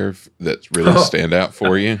over there that really stand out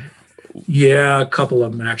for you? Yeah, a couple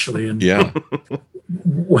of them actually. And yeah,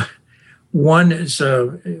 one is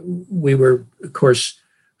we were, of course,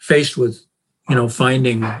 faced with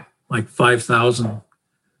finding like 5,000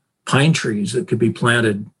 pine trees that could be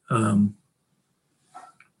planted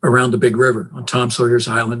around the Big River, on Tom Sawyer's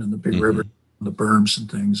Island and the Big River, the berms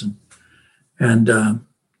and things. And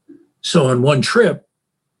so on one trip,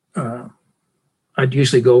 I'd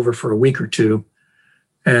usually go over for a week or two.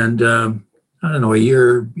 And I don't know, a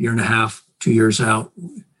year and a half, 2 years out,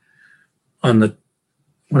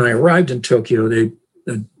 when I arrived in Tokyo,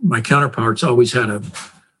 my counterparts always had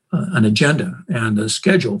an agenda and a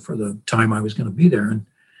schedule for the time I was going to be there.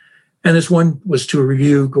 And this one was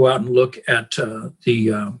to go out and look at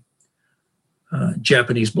the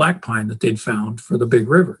Japanese black pine that they'd found for the Big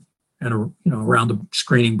River and around the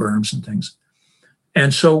screening berms and things.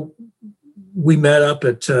 And so we met up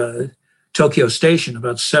at Tokyo Station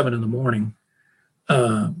about 7 a.m.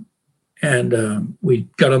 And we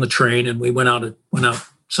got on the train and we went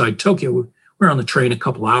outside Tokyo. We were on the train a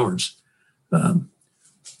couple hours,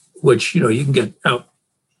 which you can get out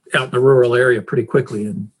out in the rural area pretty quickly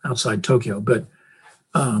and outside Tokyo. But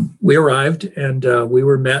we arrived, and we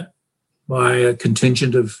were met by a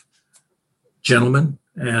contingent of gentlemen,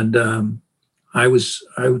 and I was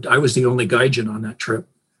the only gaijin on that trip,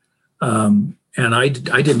 and I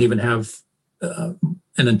didn't even have an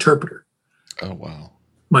interpreter. Oh wow!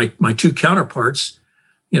 My two counterparts,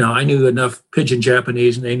 I knew enough Pidgin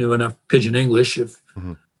Japanese, and they knew enough Pidgin English.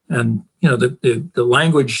 And the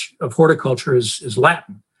language of horticulture is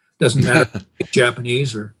Latin. Doesn't matter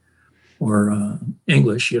Japanese or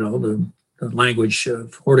English. The language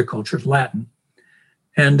of horticulture is Latin.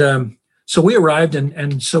 And so we arrived,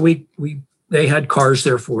 and so they had cars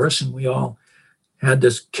there for us, and we all had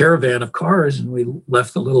this caravan of cars, and we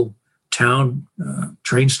left the little town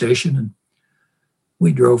train station, and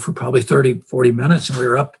we drove for probably 30, 40 minutes, and we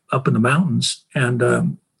were up in the mountains,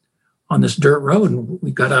 and on this dirt road, and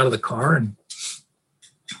we got out of the car, and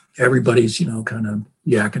everybody's, kind of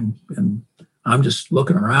yakking, and I'm just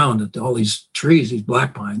looking around at all these trees, these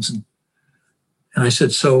black pines, and I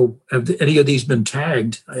said, so have any of these been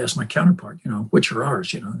tagged? I asked my counterpart, which are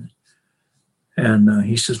ours, and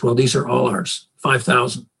he says, well, these are all ours,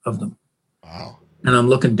 5,000 of them. Wow. And I'm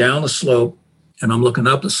looking down the slope, and I'm looking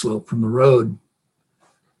up the slope from the road,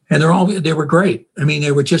 and they were great. I mean,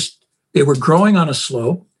 they were growing on a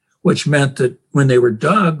slope, which meant that when they were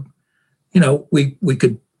dug, we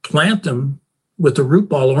could plant them with the root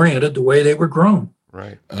ball oriented the way they were grown.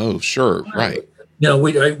 Right. Oh, sure. Right.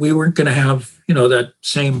 We weren't going to have, that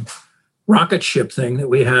same rocket ship thing that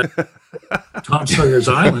we had Tom Sawyer's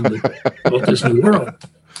Island that built this new world.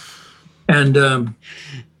 And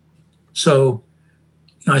so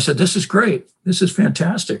I said, this is great. This is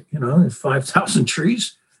fantastic. 5,000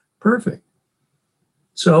 trees. Perfect.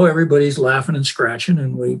 So everybody's laughing and scratching,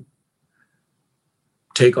 and we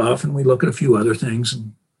take off and we look at a few other things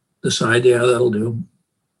and decide, yeah, that'll do.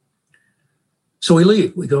 So we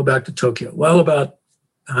leave. We go back to Tokyo. Well, about,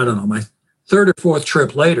 I don't know, my third or fourth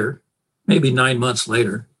trip later, maybe 9 months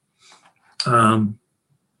later, I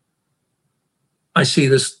see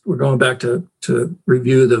this. We're going back to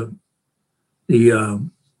review the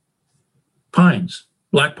pines,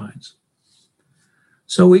 black pines.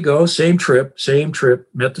 So we go, same trip,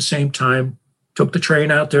 met the same time, took the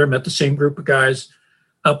train out there, met the same group of guys.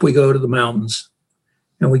 Up we go to the mountains,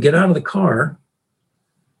 and we get out of the car,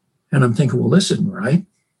 and I'm thinking, well, this isn't right.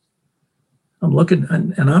 I'm looking,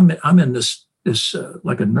 and I'm in this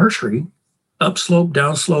like a nursery, upslope,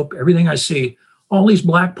 downslope, everything I see, all these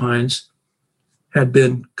black pines had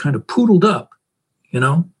been kind of poodled up,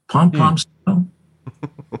 pom-pom style.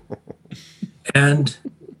 And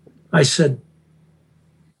I said,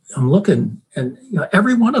 I'm looking, and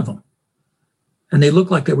every one of them, and they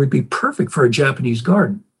look like they would be perfect for a Japanese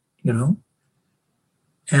garden, And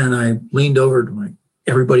I leaned over to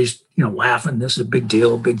everybody's, laughing. This is a big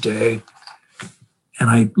deal, big day. And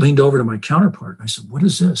I leaned over to my counterpart. And I said, what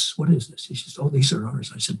is this? What is this? He says, oh, these are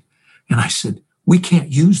ours. I said, we can't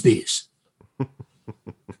use these. And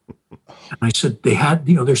I said,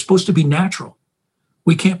 they're supposed to be natural.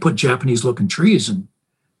 We can't put Japanese looking trees and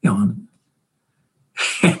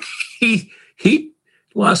he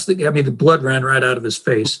lost the blood ran right out of his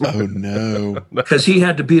face. Oh no. Because he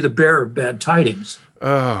had to be the bearer of bad tidings.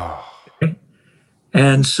 Oh. Okay?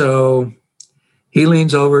 And so he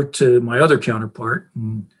leans over to my other counterpart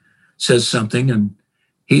and says something, and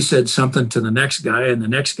he said something to the next guy, and the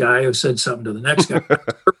next guy who said something to the next guy.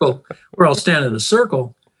 We're all standing in a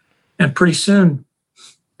circle, and pretty soon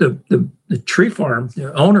the tree farm,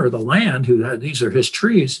 the owner of the land, these are his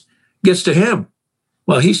trees, gets to him.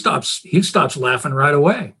 Well, he stops laughing right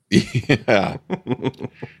away. Yeah.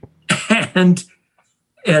 and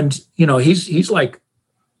he's like,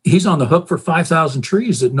 he's on the hook for 5,000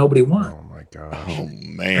 trees that nobody wants. Oh my gosh. Oh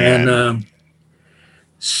man. And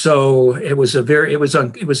so it was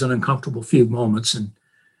an uncomfortable few moments, and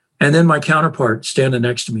then my counterpart standing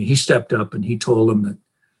next to me, he stepped up and he told him that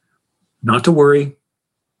not to worry,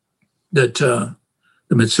 that the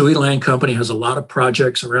Mitsui Land Company has a lot of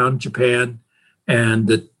projects around Japan, and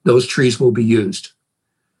that those trees will be used.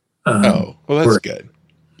 Well, that's good.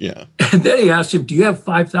 Yeah. And then he asked him, do you have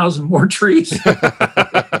 5,000 more trees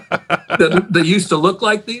that used to look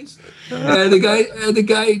like these? And the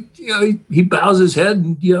guy, he bows his head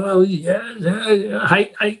and,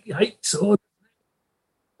 height.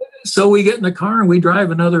 So we get in the car and we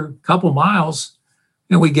drive another couple miles,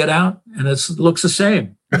 and we get out, and it looks the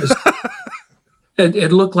same.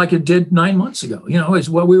 It looked like it did 9 months ago. It's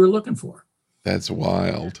what we were looking for. That's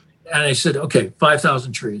wild. And I said, okay,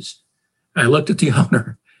 5,000 trees. I looked at the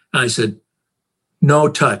owner and I said, no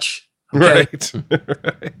touch. Okay? Right.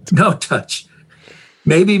 No touch.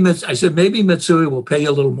 I said, maybe Mitsui will pay you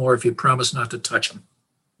a little more if you promise not to touch him.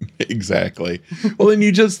 Exactly. Well, and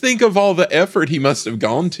you just think of all the effort he must have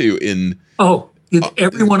gone to in. Oh,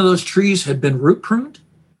 every one of those trees had been root pruned,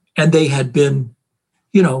 and they had been,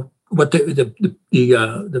 what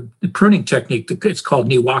the pruning technique. It's called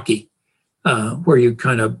niwaki, where you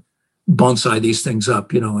kind of bonsai these things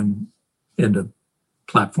up, and into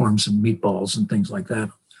platforms and meatballs and things like that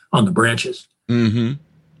on the branches. Mm-hmm.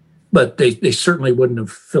 But they certainly wouldn't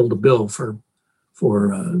have filled a bill for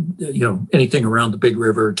anything around the Big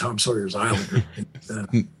River or Tom Sawyer's Island.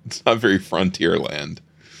 It's not very frontier land.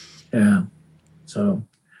 Yeah. So,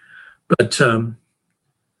 but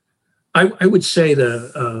I would say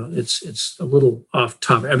it's a little off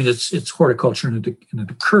topic. I mean, it's horticulture, and it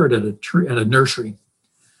occurred at a nursery,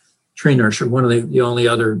 tree nursery. One of the only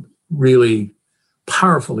other really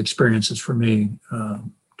powerful experiences for me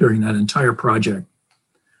during that entire project.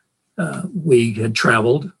 We had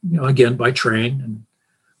traveled, again by train, and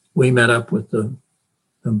we met up with the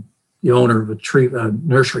owner of a tree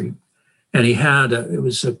nursery, and he had it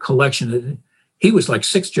was a collection. He was like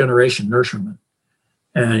 6th generation nurseryman,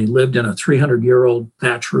 and he lived in a 300-year-old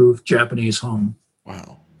thatch roof Japanese home.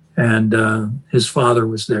 Wow! And his father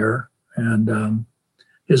was there, and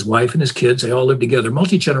his wife and his kids. They all lived together.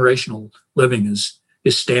 Multi-generational living is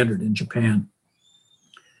standard in Japan,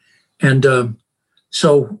 and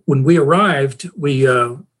so when we arrived, we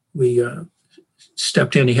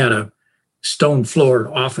stepped in. He had a stone-floored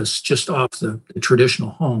office just off the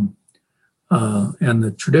traditional home. And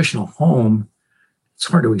the traditional home, it's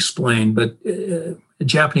hard to explain, but a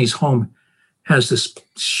Japanese home has this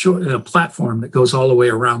platform that goes all the way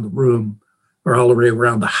around the room or all the way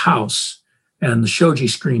around the house. And the shoji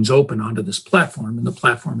screens open onto this platform, and the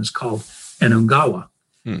platform is called an ungawa.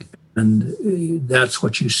 And that's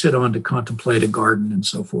what you sit on to contemplate a garden and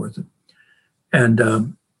so forth.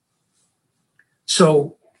 And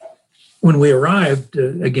so when we arrived,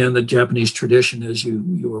 again, the Japanese tradition is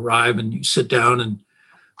you arrive and you sit down, and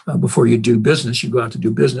before you do business, you go out to do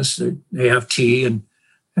business. They have tea and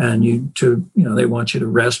they want you to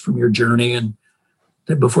rest from your journey and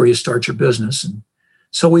before you start your business. And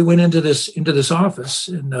so we went into this office,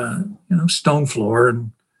 and stone floor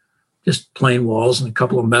and just plain walls and a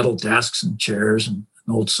couple of metal desks and chairs and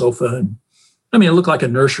an old sofa. And I mean, it looked like a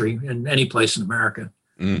nursery in any place in America.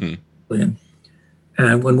 Mm-hmm.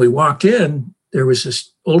 And when we walked in, there was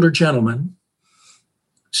this older gentleman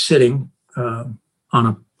sitting on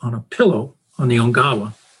a pillow on the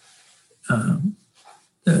ongawa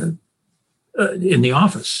in the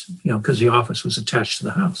office, because the office was attached to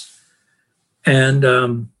the house.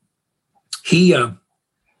 And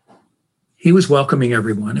he was welcoming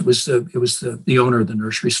everyone. It was the owner of the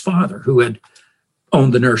nursery's father, who had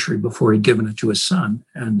owned the nursery before he'd given it to his son,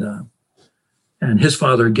 and his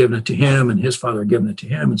father had given it to him, and his father had given it to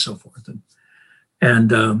him, and so forth.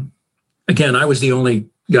 And again, I was the only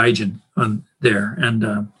gaijin on there,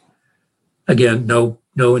 and again, no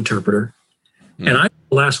interpreter. And I'm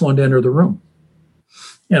the last one to enter the room,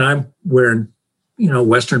 and I'm wearing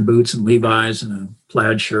Western boots and Levi's and a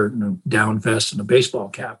plaid shirt and a down vest and a baseball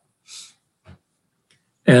cap.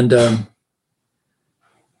 And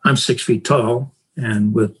I'm 6 feet tall,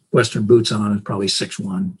 and with Western boots on, it's probably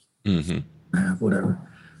 6'1", whatever,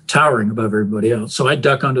 towering above everybody else. So I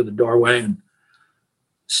duck under the doorway and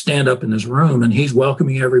stand up in this room, and he's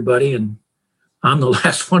welcoming everybody, and I'm the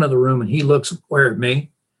last one in the room, and he looks square at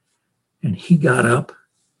me, and he got up,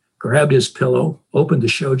 grabbed his pillow, opened the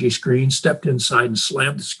shoji screen, stepped inside, and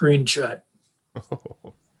slammed the screen shut.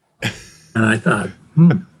 And I thought,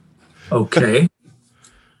 okay.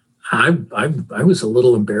 I was a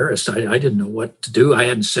little embarrassed. I didn't know what to do. I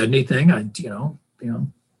hadn't said anything.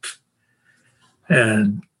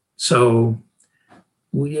 And so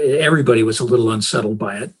everybody was a little unsettled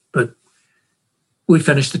by it. But we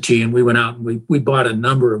finished the tea and we went out and we bought a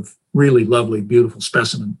number of really lovely, beautiful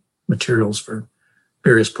specimen materials for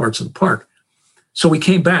various parts of the park. So we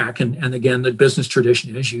came back, and again, the business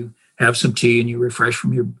tradition is you have some tea and you refresh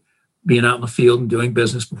from your being out in the field and doing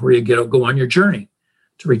business before you go on your journey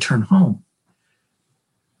to return home.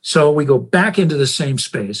 So we go back into the same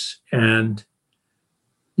space, and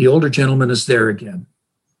the older gentleman is there again.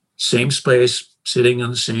 Same space, sitting on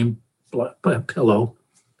the same pillow,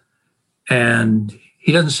 and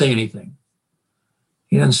he doesn't say anything.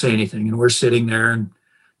 And we're sitting there and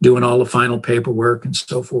doing all the final paperwork and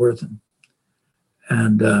so forth.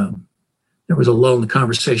 And there was a lull in the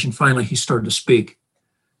conversation. Finally, he started to speak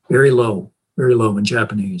very low in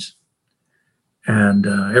Japanese. And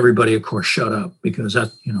everybody, of course, shut up, because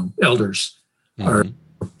that, elders are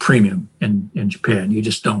premium in Japan. You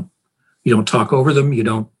just don't You don't talk over them. You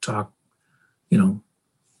don't talk,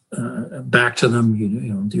 back to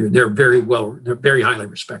them. They're very highly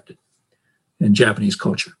respected in Japanese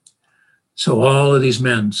culture. So all of these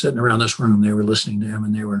men sitting around this room, they were listening to him,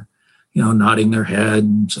 and they were, nodding their head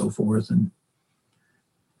and so forth. And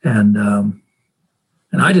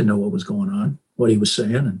I didn't know what was going on, what he was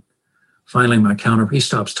saying. And finally, he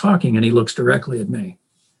stops talking, and he looks directly at me.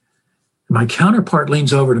 My counterpart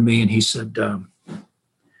leans over to me, and he said,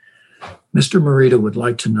 Mr. Morita would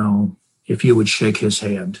like to know if you would shake his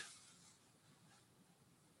hand.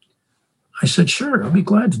 I said, sure, I'll be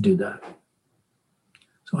glad to do that.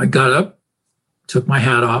 So I got up, took my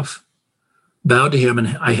hat off, bowed to him,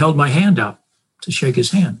 and I held my hand out to shake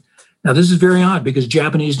his hand. Now, this is very odd because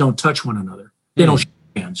Japanese don't touch one another. They don't shake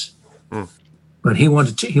hands. But he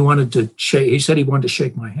said he wanted to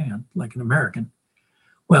shake my hand like an American.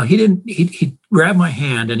 Well, he didn't. He grabbed my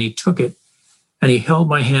hand and he took it, and he held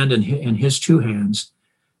my hand in his two hands,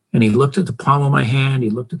 and he looked at the palm of my hand, he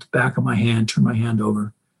looked at the back of my hand, turned my hand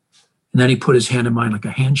over, and then he put his hand in mine like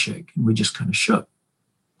a handshake, and we just kind of shook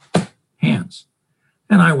hands.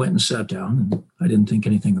 And I went and sat down, and I didn't think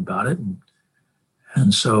anything about it.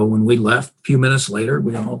 And so when we left, a few minutes later,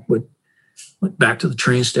 we all went back to the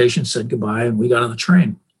train station, said goodbye, and we got on the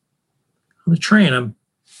train. On the train,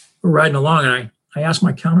 we're riding along, and I asked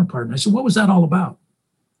my counterpart, and I said, what was that all about?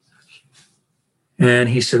 And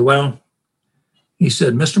he said, Mr.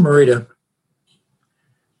 Morita,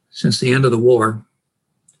 since the end of the war,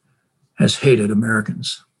 has hated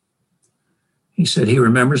Americans. He said he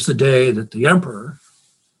remembers the day that the emperor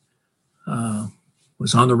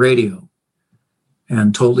was on the radio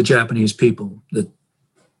and told the Japanese people that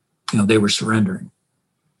they were surrendering,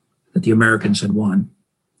 that the Americans had won,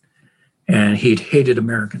 and he'd hated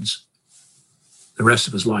Americans the rest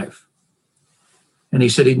of his life. And he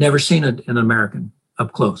said he'd never seen an American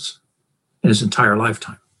up close in his entire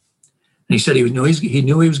lifetime. And he said he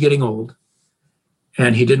knew he was getting old,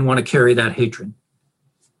 and he didn't want to carry that hatred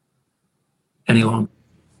any longer.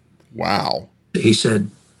 Wow. He said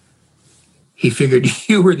he figured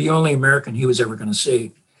you were the only American he was ever going to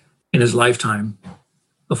see in his lifetime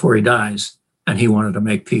before he dies, and he wanted to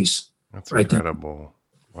make peace. That's right incredible.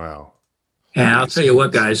 There. Wow. And I'll tell you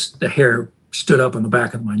what, guys, the hair stood up on the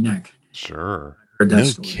back of my neck. Sure. I heard that no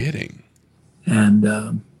story. Kidding.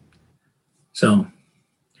 And so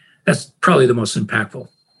that's probably the most impactful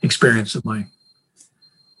experience of my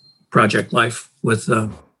project life with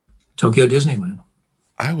Tokyo Disneyland.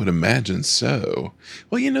 I would imagine so.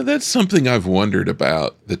 Well, that's something I've wondered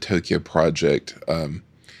about the Tokyo project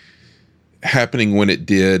happening when it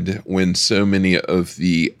did, when so many of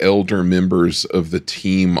the elder members of the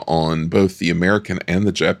team on both the American and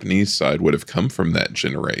the Japanese side would have come from that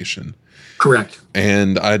generation. Correct.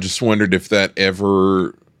 And I just wondered if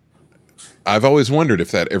I've always wondered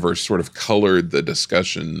if that ever sort of colored the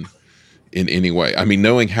discussion in any way. I mean,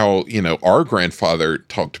 knowing how, our grandfather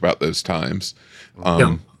talked about those times,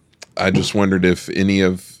 I just wondered if any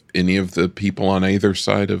of the people on either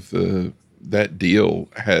side of that deal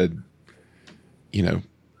had,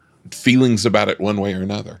 feelings about it one way or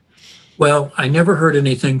another. Well, I never heard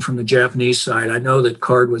anything from the Japanese side. I know that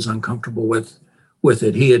Card was uncomfortable with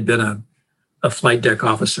it. He had been a flight deck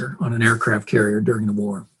officer on an aircraft carrier during the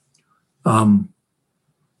war.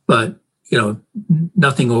 But,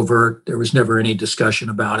 nothing overt. There was never any discussion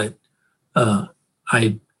about it.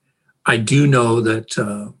 I do know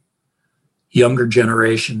that younger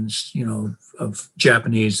generations, of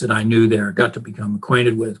Japanese that I knew there, got to become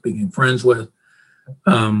acquainted with, became friends with.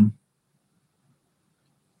 I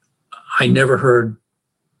never heard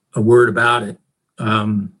a word about it.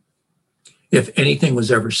 If anything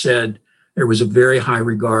was ever said, there was a very high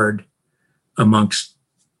regard amongst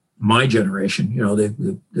my generation,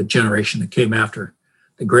 the generation that came after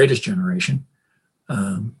the greatest generation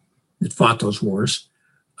that fought those wars.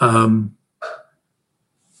 The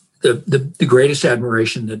greatest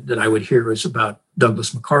admiration that I would hear is about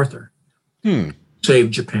Douglas MacArthur,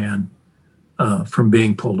 saved Japan from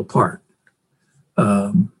being pulled apart.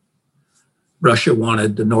 Russia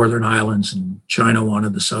wanted the northern islands, and China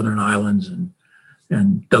wanted the southern islands,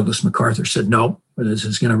 and Douglas MacArthur said, no, this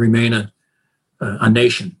is going to remain a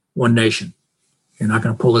nation, one nation. You're not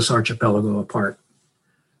going to pull this archipelago apart.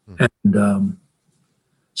 And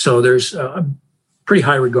so there's a pretty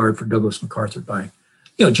high regard for Douglas MacArthur by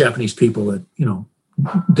Japanese people that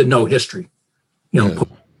that know history,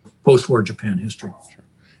 post-war Japan history.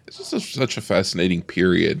 This is such a fascinating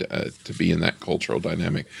period to be in that cultural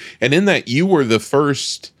dynamic. And in that, you were the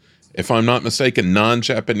first if I'm not mistaken,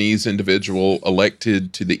 non-Japanese individual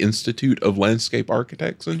elected to the Institute of Landscape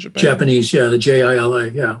Architects in Japan. Japanese, yeah, the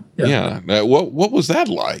JILA, yeah. Yeah. Now, what was that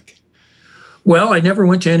like? Well, I never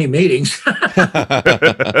went to any meetings.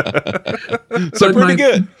 So pretty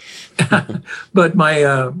good. But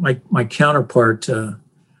my counterpart,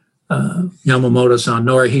 Yamamoto-san,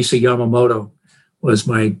 Norihisa Yamamoto, was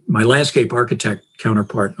my landscape architect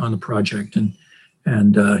counterpart on the project, and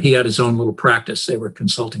he had his own little practice. They were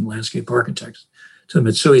consulting landscape architects to the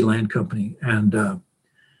Mitsui Land Company, and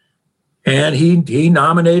he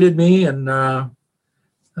nominated me and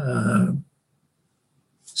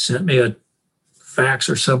sent me a fax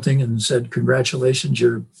or something and said, "Congratulations,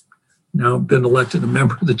 you're now been elected a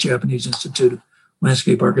member of the Japanese Institute of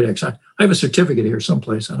Landscape Architects." I have a certificate here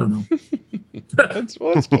someplace. I don't know. That's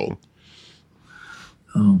cool.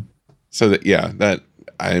 So that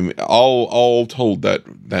I'm all told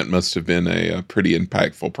that must have been a pretty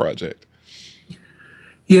impactful project.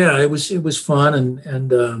 Yeah, it was fun, and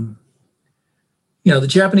the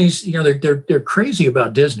Japanese, they're crazy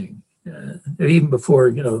about Disney. Even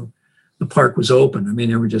before the park was open, I mean,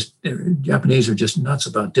 Japanese are just nuts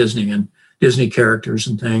about Disney and Disney characters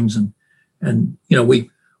and things, and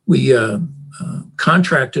we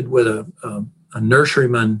contracted with a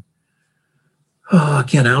nurseryman.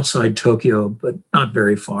 Again, outside Tokyo, but not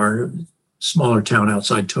very far, smaller town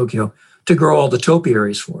outside Tokyo, to grow all the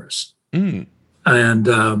topiaries for us. Mm.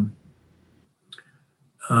 And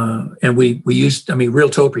we used, real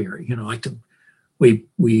topiary, we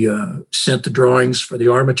sent the drawings for the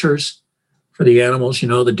armatures, for the animals,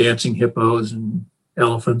 the dancing hippos and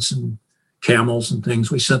elephants and camels and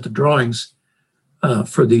things. We sent the drawings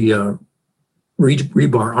for the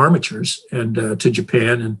rebar armatures and to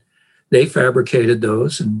Japan, and they fabricated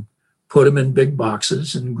those and put them in big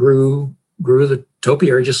boxes and grew the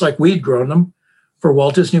topiary just like we'd grown them for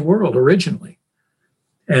Walt Disney World originally.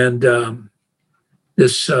 And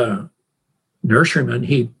this nurseryman,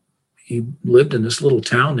 he lived in this little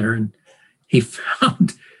town there, and he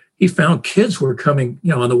found kids were coming,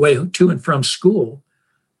 on the way to and from school.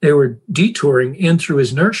 They were detouring in through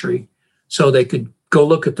his nursery so they could go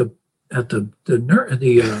look at the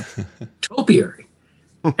topiary.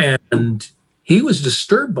 And he was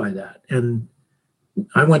disturbed by that. And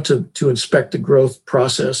I went to inspect the growth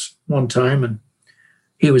process one time, and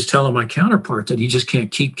he was telling my counterpart that he just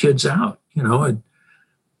can't keep kids out, and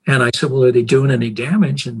I said, "Well, are they doing any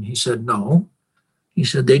damage?" And he said, "No." He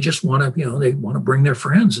said, "They just want to, they want to bring their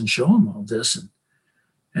friends and show them all this."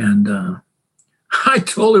 And I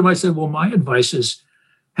told him, I said, "Well, my advice is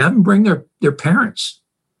have them bring their parents.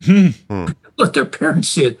 Let their parents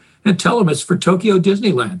see it. And tell them it's for Tokyo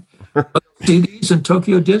Disneyland. See these in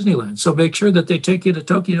Tokyo Disneyland. So make sure that they take you to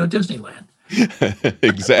Tokyo Disneyland."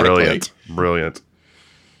 Exactly. Brilliant.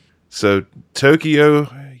 So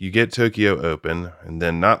you get Tokyo open, and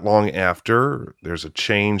then not long after, there's a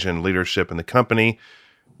change in leadership in the company.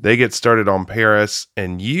 They get started on Paris,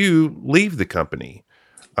 and you leave the company.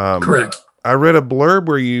 Correct. I read a blurb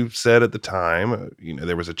where you said at the time,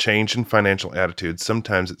 there was a change in financial attitude.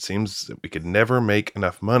 Sometimes it seems that we could never make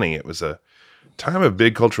enough money. It was a time of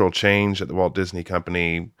big cultural change at the Walt Disney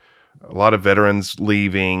Company. A lot of veterans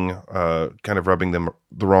leaving, kind of rubbing them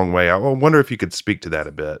the wrong way. I wonder if you could speak to that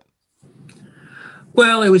a bit.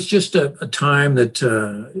 Well, it was just a time that,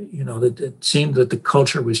 that it seemed that the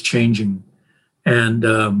culture was changing. And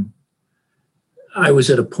I was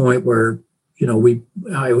at a point where,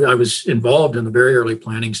 I was involved in the very early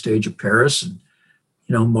planning stage of Paris, and,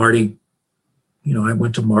 Marty, I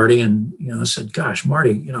went to Marty and, I said, "Gosh,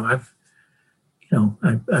 Marty, I'm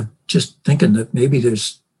just thinking that maybe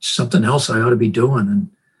there's something else I ought to be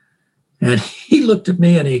doing." And he looked at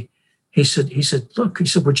me and he said, "Look," he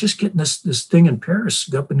said, "we're just getting this thing in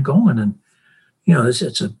Paris up and going. And,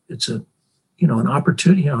 it's an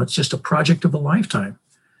opportunity, it's just a project of a lifetime."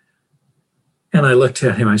 And I looked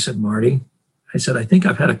at him, I said, "Marty," I said, "I think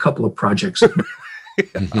I've had a couple of projects."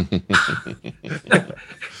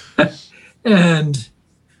 And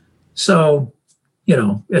so,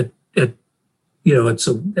 that's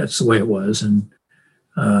the way it was. And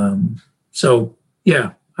so,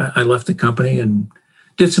 yeah, I left the company and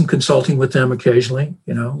did some consulting with them occasionally,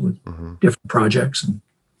 with different projects. And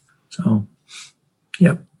so,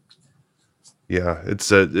 yep. Yeah,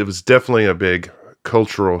 it was definitely a big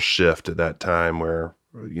cultural shift at that time where,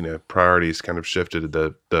 priorities kind of shifted.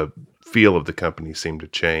 The feel of the company seemed to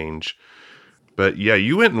change. But yeah,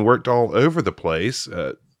 you went and worked all over the place.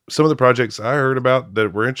 Some of the projects I heard about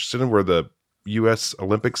that we're interested in were the U.S.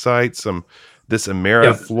 Olympic sites, this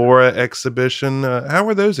Ameriflora exhibition. How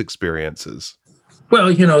were those experiences?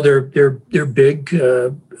 Well, they're big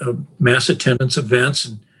mass attendance events,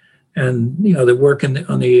 and the work on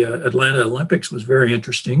the Atlanta Olympics was very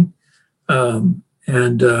interesting, and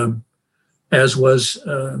as was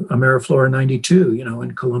Ameriflora '92,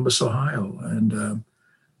 in Columbus, Ohio, and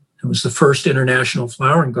it was the first international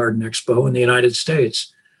flower and garden expo in the United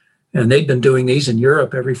States, and they'd been doing these in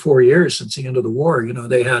Europe every 4 years since the end of the war.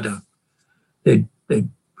 They had they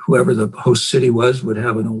whoever the host city was would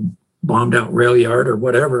have an old bombed out rail yard or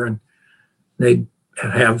whatever, and they'd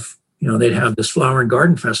have this flower and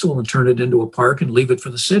garden festival and turn it into a park and leave it for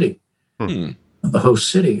the city, the host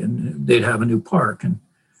city, and they'd have a new park. And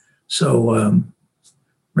so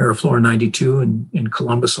Mariflora 92 in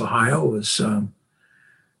Columbus, Ohio was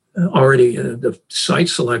already, the site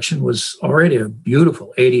selection was already a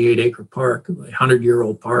beautiful 88-acre park, a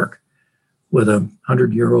 100-year-old park with a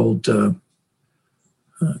 100-year-old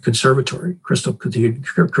conservatory, crystal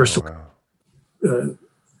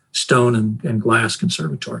stone and glass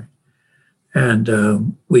conservatory.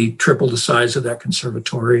 And we tripled the size of that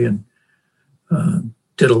conservatory and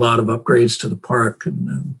did a lot of upgrades to the park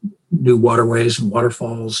and new waterways and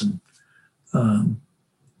waterfalls. And I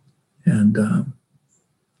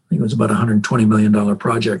think it was about a $120 million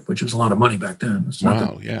project, which was a lot of money back then. It's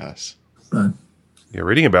wow, yes. But yeah,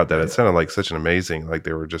 reading about that, it sounded like such an amazing, like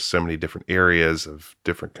there were just so many different areas of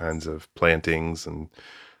different kinds of plantings, and it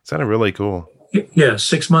sounded really cool. Yeah,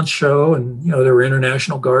 6-month show, and there were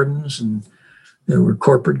international gardens, and there were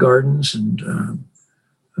corporate gardens, and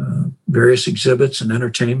various exhibits and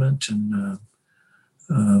entertainment, and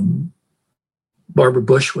Barbara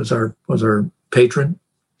Bush was our patron.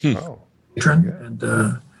 Oh,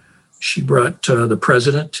 And she brought the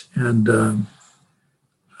president and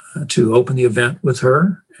to open the event with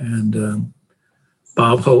her, and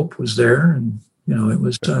Bob Hope was there, and it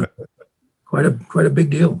was quite a big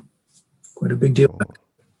deal. Quite a big deal.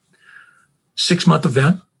 6-month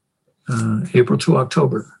event, April to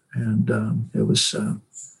October, and it was, and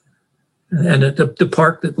the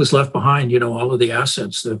park that was left behind, all of the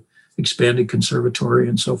assets, the expanded conservatory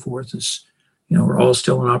and so forth, is, we're all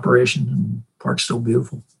still in operation, and the park's still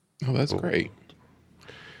beautiful. Oh, that's great.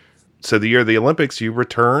 So the year of the Olympics, you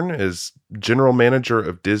return as general manager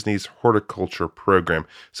of Disney's horticulture program.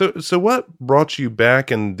 So what brought you back?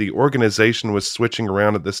 And the organization was switching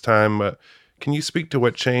around at this time. Can you speak to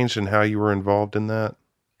what changed and how you were involved in that?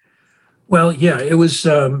 Well, yeah, it was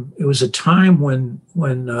a time when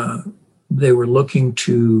they were looking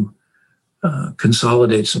to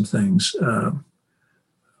consolidate some things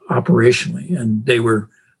operationally, and they were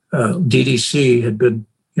DDC had been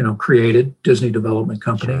created, Disney Development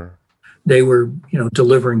Company. Sure. They were,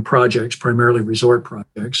 delivering projects, primarily resort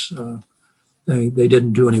projects. They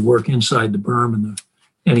didn't do any work inside the berm and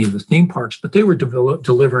any of the theme parks, but they were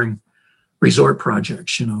delivering resort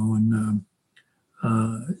projects, and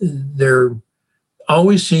there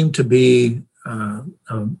always seemed to be,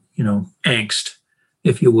 angst,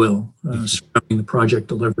 if you will, surrounding the project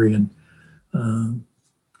delivery and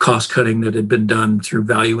cost cutting that had been done through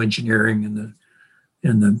value engineering and the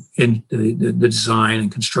design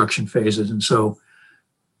and construction phases. And so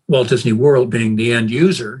Walt Disney World, being the end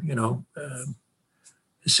user,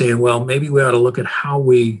 is saying, well, maybe we ought to look at how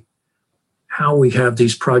we have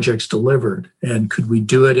these projects delivered, and could we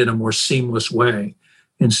do it in a more seamless way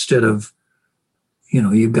instead of,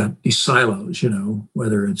 you've got these silos,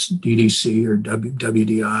 whether it's DDC or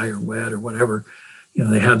WDI or WED or whatever,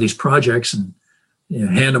 they have these projects and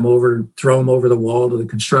hand them over, throw them over the wall to the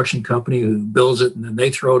construction company who builds it, and then they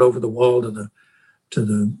throw it over the wall to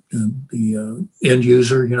the end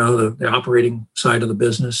user, the operating side of the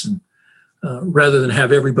business, and rather than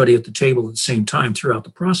have everybody at the table at the same time throughout the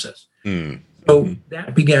process. So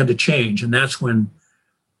that began to change, and that's when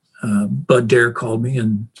Bud Dare called me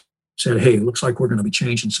and said, "Hey, it looks like we're going to be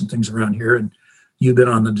changing some things around here, and you've been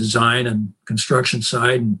on the design and construction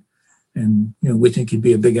side, and we think you'd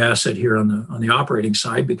be a big asset here on the operating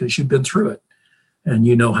side because you've been through it and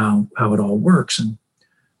how it all works."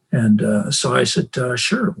 And so I said,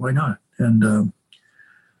 "Sure, why not?" And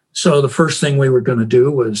so the first thing we were going to do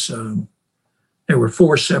was there were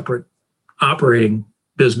 4 separate operating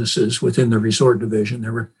businesses within the resort division.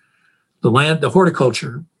 There were the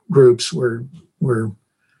horticulture groups were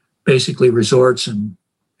basically resorts and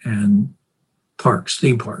parks,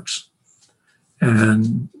 theme parks.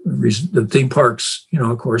 And the theme parks,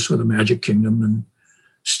 of course, were the Magic Kingdom and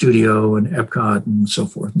Studio and EPCOT and so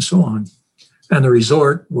forth and so on. And the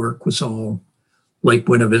resort work was all Lake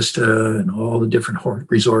Buena Vista and all the different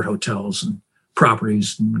resort hotels and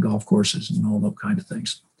properties and golf courses and all those kind of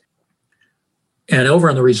things. And over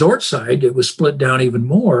on the resort side, it was split down even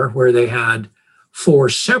more, where they had 4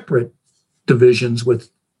 separate divisions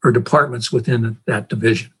or departments within that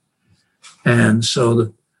division. And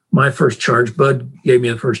so my first charge, Bud gave me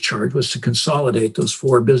the first charge, was to consolidate those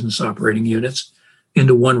 4 business operating units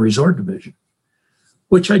into one resort division,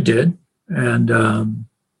 which I did, and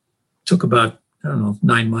took about, I don't know,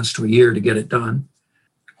 9 months to a year to get it done.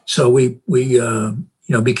 So we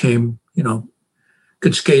became,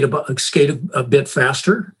 could skate a bit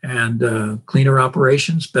faster, and cleaner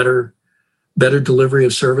operations, better delivery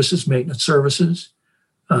of services, maintenance services,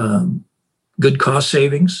 good cost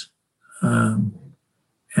savings.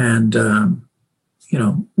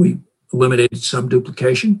 We eliminated some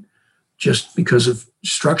duplication just because of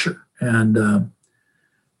structure. And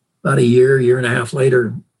about a year and a half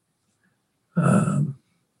later,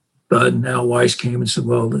 Bud and Al Weiss came and said,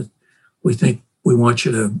 well, we think we want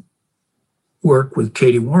you to work with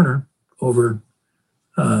Katie Warner over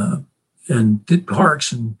and did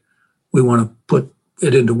parks, and we want to put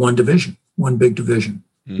it into one division, one big division,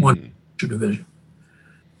 one division.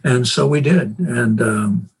 And so we did.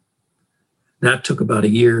 And that took about a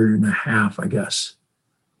year and a half, I guess,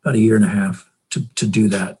 about a year and a half to do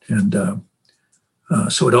that. And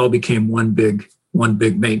so it all became one big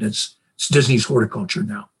maintenance. It's Disney's Horticulture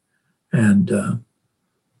now. And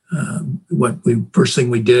first thing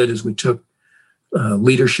we did is we took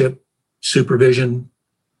leadership, supervision,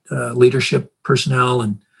 leadership personnel,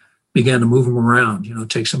 and began to move them around,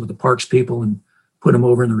 take some of the parks people and put them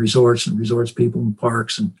over in the resorts, and resorts people in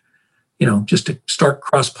parks, and, just to start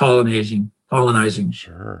cross-pollinizing,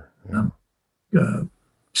 sure,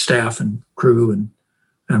 staff and crew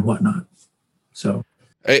and whatnot. So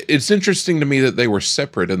it's interesting to me that they were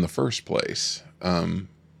separate in the first place. I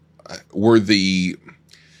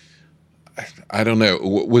don't know,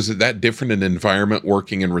 was it that different an environment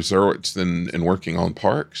working in resorts than in working on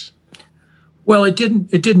parks? Well, it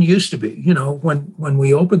didn't used to be. When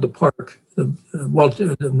we opened the park,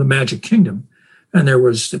 the Magic Kingdom, and there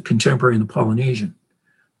was the Contemporary and the Polynesian.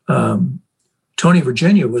 Tony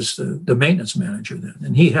Virginia was the maintenance manager then,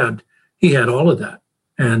 and he had all of that.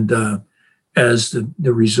 And as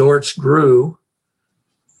the resorts grew,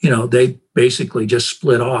 they basically just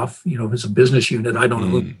split off. As a business unit, I don't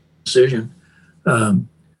know the decision,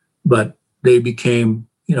 but they became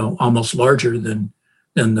almost larger than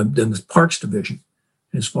the parks division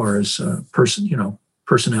as far as personnel,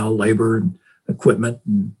 labor, and equipment,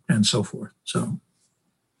 and so forth. So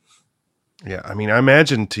yeah, I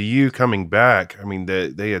imagine to you coming back,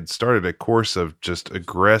 they had started a course of just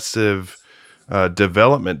aggressive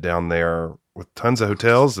development down there with tons of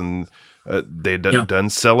hotels, and they'd done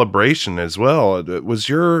celebration as well. Was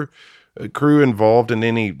your crew involved in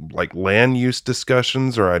any land use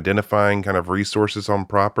discussions or identifying kind of resources on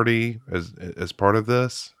property as part of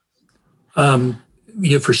this?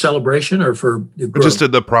 For celebration or for growth? Just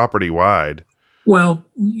at the property wide. Well,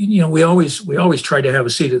 we always tried to have a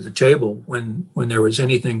seat at the table when there was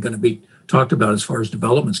anything going to be talked about as far as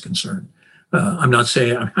development's concerned. I'm not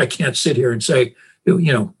saying I can't sit here and say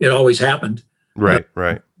it always happened. Right.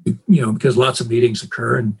 Because lots of meetings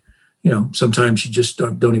occur, and sometimes you just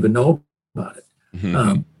don't even know about it.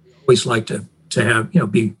 Mm-hmm. Always like to have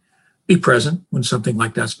be present when something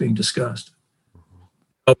like that's being discussed.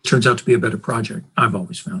 It turns out to be a better project, I've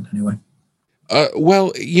always found, anyway.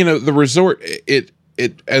 The resort, it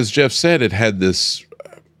as Jeff said, it had this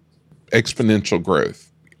exponential growth.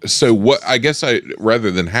 So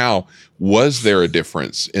rather than how, was there a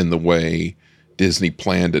difference in the way Disney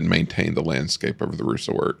planned and maintained the landscape of the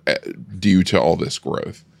resort due to all this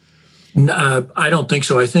growth? I don't think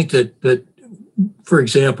so. I think that for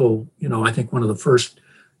example, I think one of the first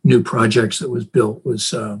new projects that was built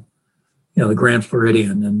was, the Grand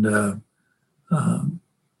Floridian, and I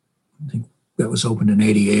think that was opened in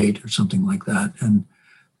 '88 or something like that. And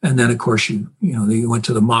then of course you went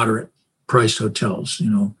to the moderate priced hotels,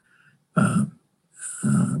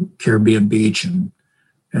 Caribbean Beach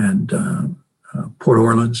and Port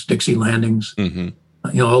Orleans, Dixie Landings,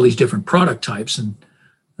 all these different product types and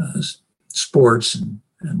sports and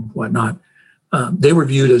whatnot. They were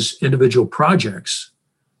viewed as individual projects,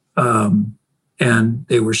 and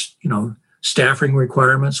they were, staffing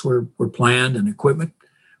requirements were planned, and equipment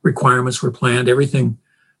requirements were planned. Everything,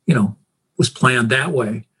 was planned that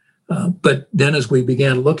way. But then as we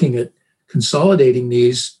began looking at consolidating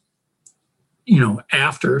these,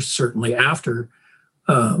 after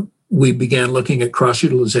we began looking at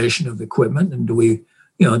cross-utilization of equipment, and do we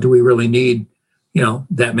really need,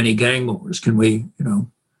 that many gang mowers? Can we,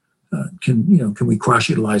 can we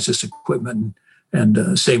cross-utilize this equipment,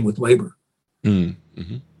 and same with labor?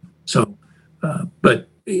 Mm-hmm. So, but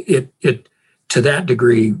it to that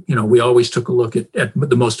degree, we always took a look at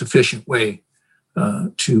the most efficient way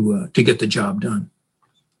to get the job done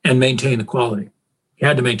and maintain the quality. You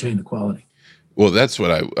had to maintain the quality. Well, that's what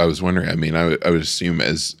I was wondering. I mean, I would assume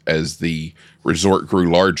as the resort grew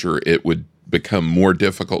larger, it would become more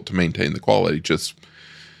difficult to maintain the quality just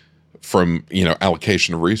from,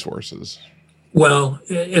 allocation of resources. Well,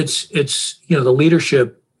 it's the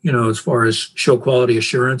leadership, as far as show quality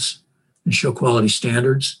assurance and show quality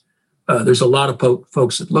standards. There's a lot of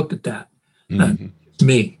folks that looked at that. Mm-hmm.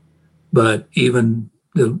 Me, but even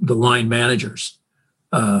the line managers,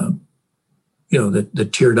 that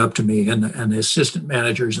tiered up to me, and the assistant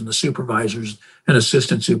managers and the supervisors and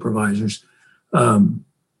assistant supervisors.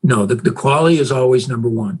 No, the quality is always number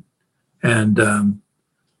one. And,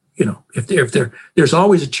 if there's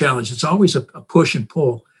always a challenge, it's always a push and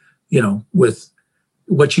pull, with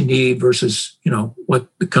what you need versus, what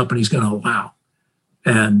the company's going to allow.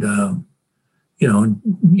 And,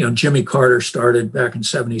 Jimmy Carter started back in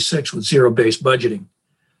 '76 with zero-based budgeting.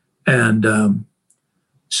 And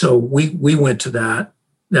so we went to that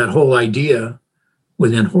whole idea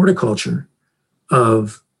within horticulture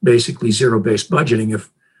of basically zero-based budgeting.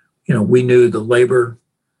 If, we knew the labor,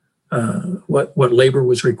 what labor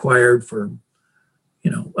was required for,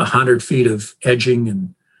 100 feet of edging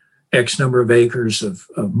and X number of acres of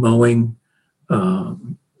mowing,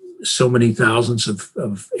 so many thousands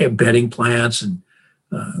of bedding plants and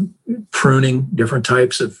pruning, different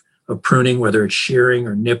types of pruning, whether it's shearing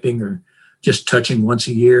or nipping or just touching once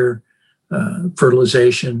a year,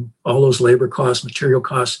 fertilization, all those labor costs, material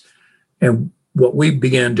costs. And what we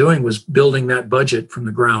began doing was building that budget from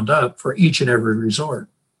the ground up for each and every resort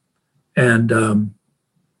and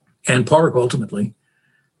park ultimately.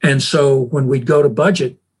 And so when we'd go to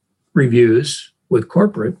budget reviews with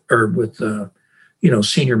corporate or with,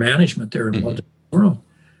 senior management there in Walt Disney World,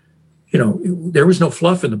 there was no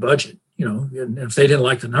fluff in the budget, and if they didn't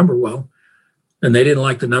like the number, well, and they didn't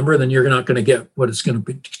like the number, then you're not going to get what it's going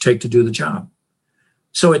to take to do the job.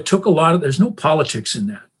 So it took there's no politics in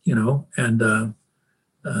that, and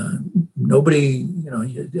nobody,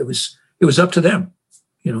 it was up to them,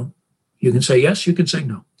 you can say yes, you can say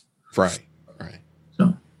no. Right.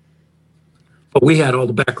 So, but we had all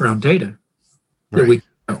the background data that we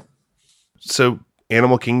know. So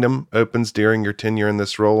Animal Kingdom opens during your tenure in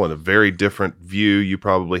this role, and a very different view you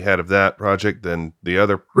probably had of that project than the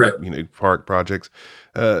other park projects.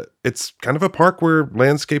 It's kind of a park where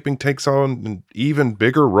landscaping takes on an even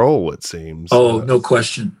bigger role, it seems. Oh, no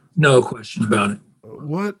question about it.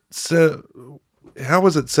 How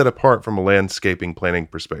was it set apart from a landscaping planning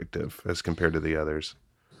perspective as compared to the others?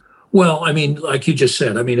 Well, I mean, like you just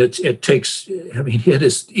said, I mean, it is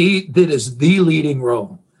the leading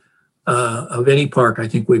role of any park I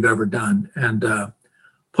think we've ever done. And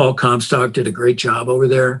Paul Comstock did a great job over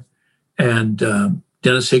there. And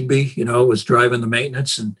Dennis Higbee, was driving the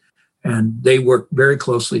maintenance, and they worked very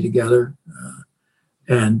closely together.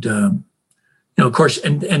 Of course,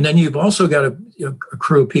 and then you've also got a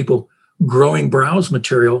crew of people growing browse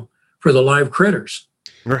material for the live critters.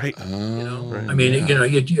 Right. Right. I mean,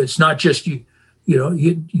 it's not just you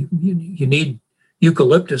need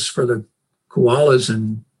eucalyptus for the koalas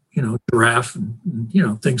and, giraffe and,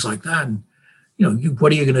 things like that. And,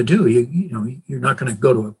 what are you going to do? You're not going to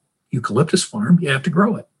go to a eucalyptus farm. You have to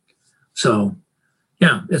grow it. So,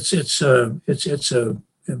 yeah, it's a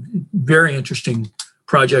very interesting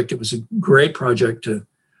project. It was a great project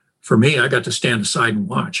for me. I got to stand aside and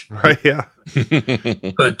watch. Right. Yeah.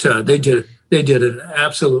 But they did an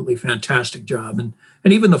absolutely fantastic job. And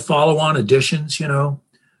even the follow-on additions,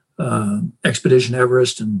 Expedition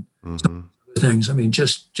Everest and some other things. I mean,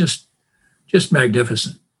 just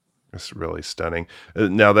magnificent. It's really stunning.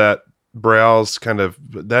 Now that browse kind of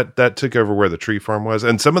that took over where the tree farm was,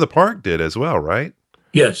 and some of the park did as well, right?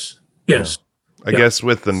 Yes. I guess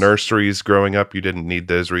with the nurseries growing up, you didn't need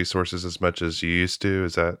those resources as much as you used to.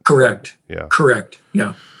 Is that correct? Yeah. Correct.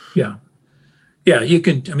 Yeah. You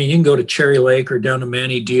can go to Cherry Lake or down to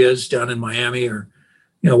Manny Diaz down in Miami, or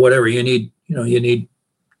whatever you need. You need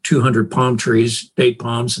 200 palm trees, date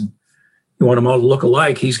palms, and you want them all to look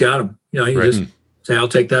alike. He's got them. You just say, "I'll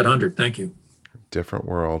take that 100, thank you." Different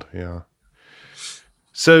world, yeah.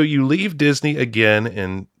 So you leave Disney again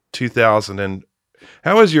in 2000, and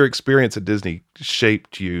how has your experience at Disney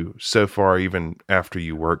shaped you so far, even after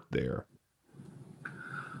you worked there?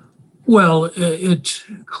 Well, it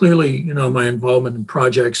clearly, my involvement in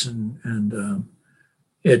projects and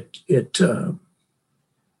it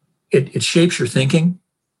shapes your thinking.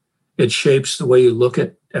 It shapes the way you look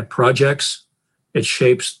at projects. It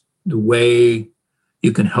shapes the way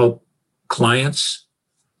you can help clients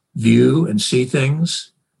view and see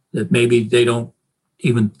things that maybe they don't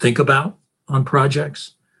even think about on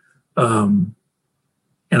projects. And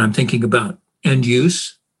I'm thinking about end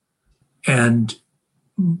use. And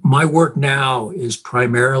my work now is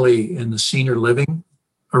primarily in the senior living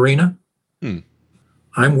arena.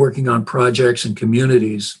 I'm working on projects in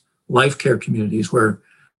communities, life care communities, where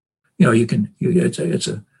it's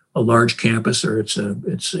a large campus, or it's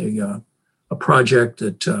a project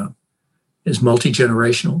that is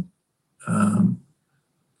multi-generational.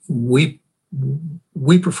 We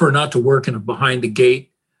prefer not to work in a behind the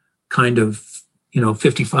gate kind of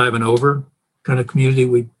 55 and over kind of community.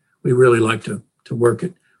 We really like to work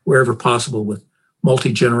it wherever possible with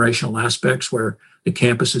multi-generational aspects where the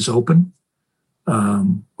campus is open,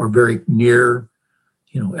 or very near,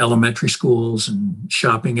 elementary schools and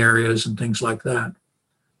shopping areas and things like that.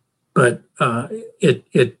 But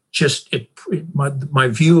my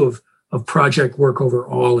view of project work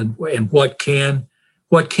overall and what can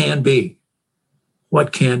be.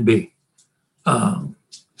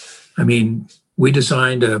 We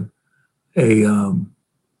designed a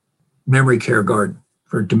memory care garden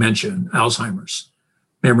for dementia and Alzheimer's,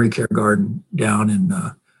 memory care garden down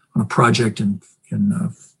on a project in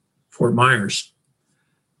Fort Myers.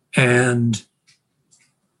 And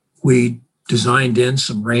we designed in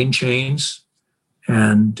some rain chains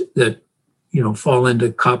and that, fall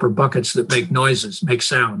into copper buckets that make noises, make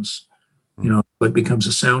sounds. It becomes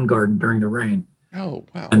a sound garden during the rain. Oh,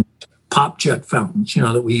 wow. And pop jet fountains,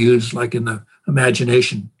 that we use like in the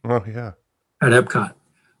Imagination Oh, yeah. at EPCOT,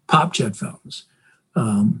 pop jet fountains.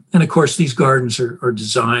 And of course, these gardens are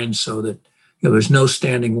designed so that there's no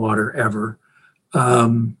standing water ever.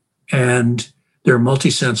 And they're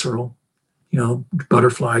multisensorial,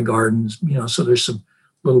 butterfly gardens, so there's some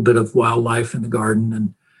little bit of wildlife in the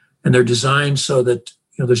garden. And they're designed so that,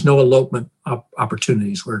 there's no elopement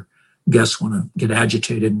opportunities where guests want to get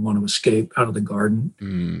agitated and want to escape out of the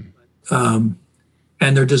garden. And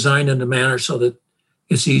they're designed in a manner so that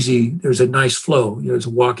it's easy. There's a nice flow. There's a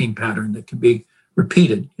walking pattern that can be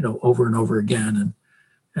repeated, over and over again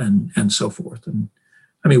and so forth. And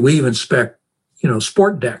we even spec,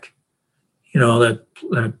 sport deck, that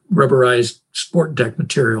rubberized sport deck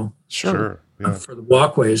material. Sure. Yeah. For the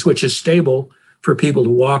walkways, which is stable for people to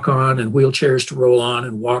walk on and wheelchairs to roll on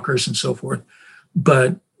and walkers and so forth.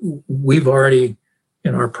 But we've already,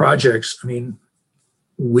 in our projects,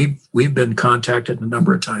 we've been contacted a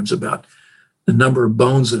number of times about the number of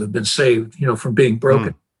bones that have been saved, from being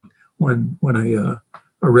broken when a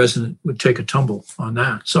resident would take a tumble on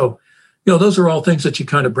that. So, those are all things that you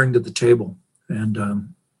kind of bring to the table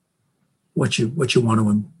and what you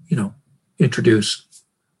want to, introduce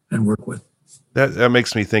and work with. That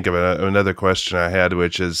makes me think of another question I had,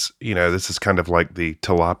 which is, this is kind of like the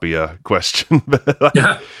tilapia question. But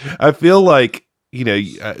Yeah. I feel like,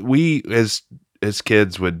 we as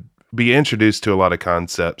kids would be introduced to a lot of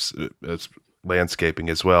concepts, as landscaping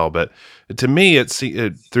as well. But to me, it's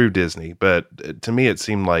through Disney. But to me, it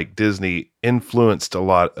seemed like Disney influenced a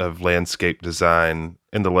lot of landscape design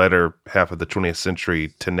in the latter half of the 20th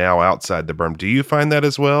century to now outside the berm. Do you find that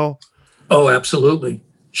as well? Oh, absolutely.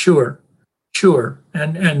 Sure.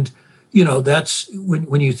 And that's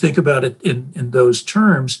when you think about it in those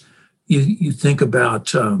terms, you think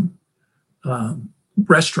about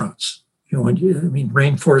restaurants,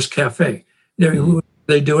 Rainforest Cafe. What are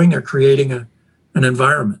they doing? They're creating an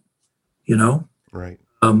environment, Right.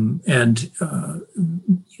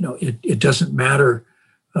 It doesn't matter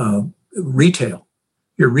retail,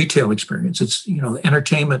 your retail experience. It's,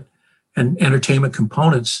 entertainment and entertainment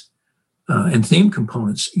components and theme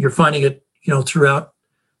components. You're finding it, throughout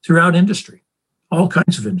industry, all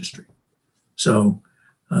kinds of industry. So,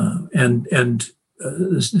 the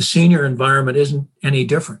senior environment isn't any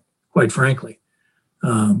different, quite frankly.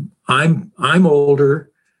 I'm older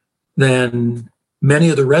than many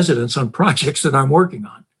of the residents on projects that I'm working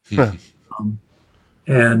on.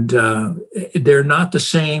 And they're not the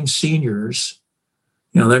same seniors.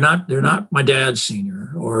 They're not my dad's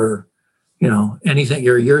senior or, anything,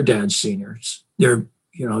 you're your dad's seniors. They're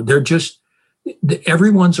just,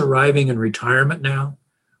 everyone's arriving in retirement now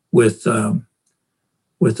with a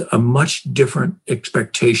much different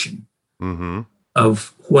expectation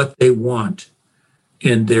of what they want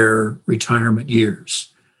in their retirement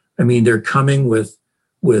years. They're coming with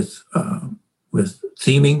theming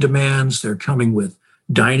demands. They're coming with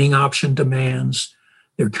dining option demands.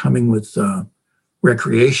 They're coming with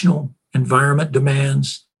recreational environment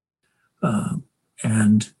demands,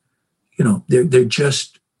 and they're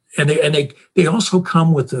just and they also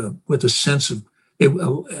come with a sense of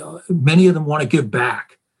many of them want to give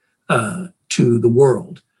back to the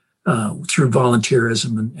world. through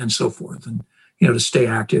volunteerism and so forth, and to stay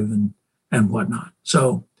active and whatnot.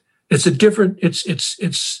 So it's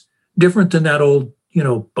it's different than that old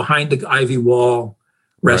behind the ivy wall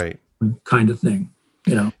rest kind of thing.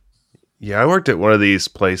 Yeah, I worked at one of these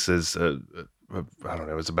places. I don't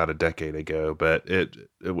know, it was about a decade ago, but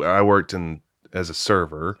I worked as a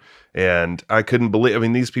server, and I couldn't believe. I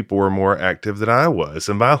mean, these people were more active than I was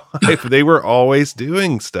in my life. They were always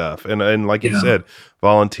doing stuff, and like you said,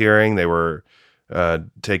 volunteering. They were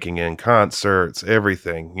taking in concerts,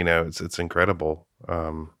 everything. It's incredible.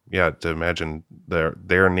 To imagine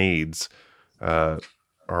their needs are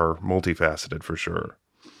multifaceted for sure.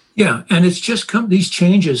 Yeah, and it's just these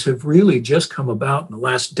changes have really just come about in the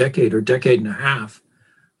last decade or decade and a half,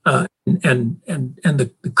 and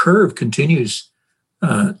the curve continues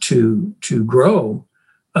to grow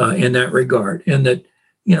in that regard. And that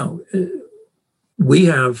we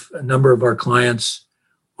have a number of our clients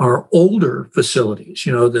are older facilities,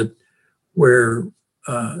 that where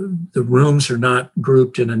the rooms are not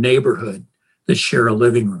grouped in a neighborhood that share a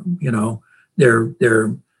living room. They're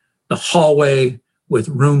the hallway with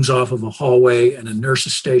rooms off of a hallway and a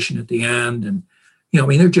nurse's station at the end. And,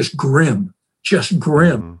 they're just grim.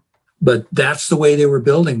 Mm-hmm. But that's the way they were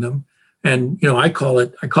building them. And, I call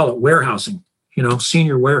it warehousing,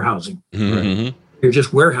 senior warehousing. Mm-hmm. You're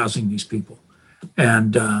just warehousing these people.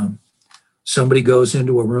 And somebody goes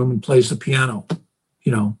into a room and plays the piano,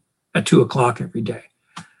 at 2:00 every day.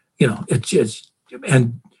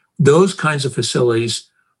 And those kinds of facilities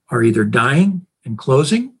are either dying and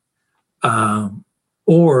closing,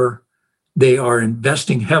 or they are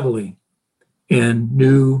investing heavily in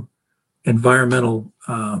new environmental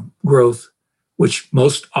growth, which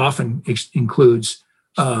most often includes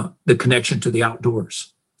the connection to the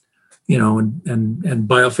outdoors. And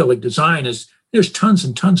biophilic design there's tons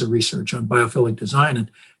and tons of research on biophilic design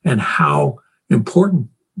and how important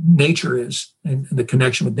nature is and the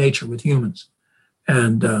connection with nature, with humans.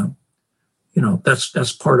 And,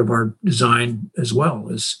 that's part of our design as well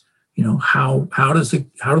is, how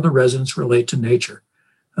do the residents relate to nature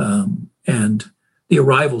and the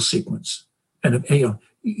arrival sequence. And,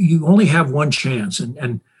 you only have one chance.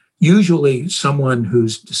 And usually someone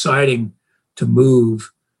who's deciding to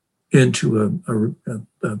move into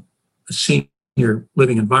a senior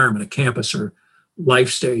living environment, a campus or life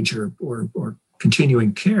stage or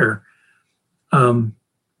continuing care,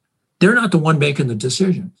 they're not the one making the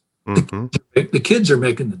decisions. Mm-hmm. The kids are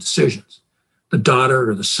making the decisions, the daughter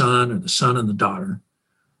or the son and the daughter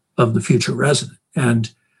of the future resident.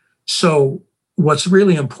 And so what's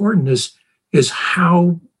really important is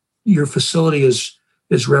how your facility is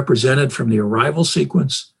represented from the arrival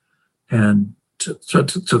sequence and to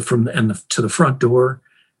the front door,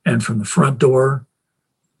 and from the front door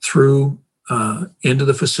through into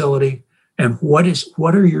the facility. And what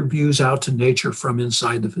are your views out to nature from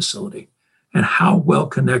inside the facility, and how well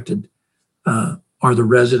connected are the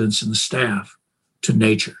residents and the staff to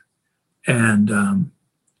nature? And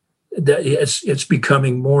it's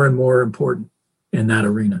becoming more and more important in that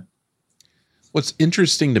arena. What's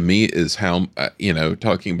interesting to me is how,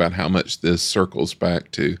 talking about how much this circles back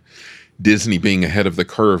to Disney being ahead of the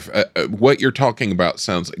curve. What you're talking about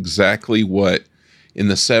sounds exactly what in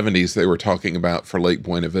the 70s they were talking about for Lake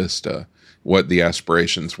Buena Vista, what the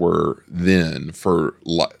aspirations were then for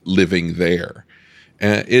living there.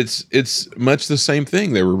 It's much the same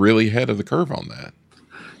thing. They were really ahead of the curve on that.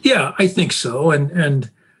 Yeah, I think so. And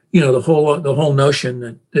the whole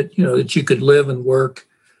notion that you could live and work,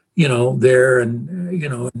 there and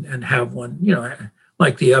and have one,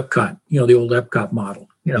 like the EPCOT, the old EPCOT model,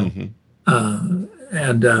 Mm-hmm.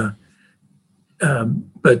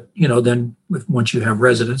 But then once you have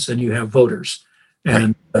residents, then you have voters,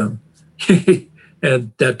 and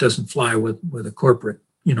and that doesn't fly with a corporate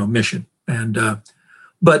mission. And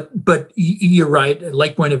but you're right.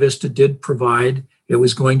 Lake Buena Vista did provide. It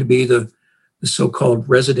was going to be the so-called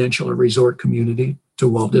residential or resort community to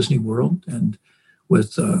Walt Disney World, and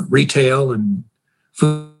with retail and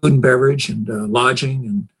food and beverage and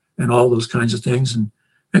lodging and all those kinds of things. And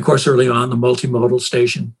of course, early on, the multimodal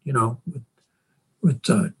station, with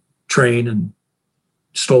train and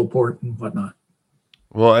Stollport and whatnot.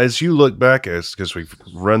 Well, as you look back, because we've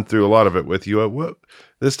run through a lot of it with you,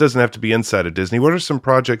 this doesn't have to be inside of Disney. What are some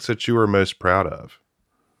projects that you are most proud of?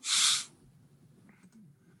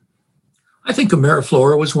 I think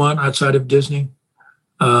Ameriflora was one outside of Disney.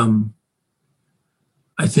 I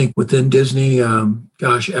think within Disney,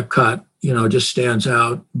 EPCOT, just stands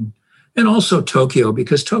out. And also Tokyo,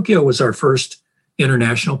 because Tokyo was our first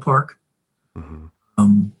international park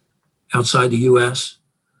outside the U.S.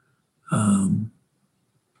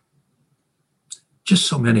 just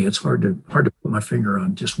so many. It's hard to put my finger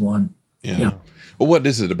on just one. Yeah. Well, what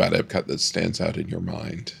is it about EPCOT that stands out in your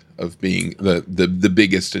mind of being the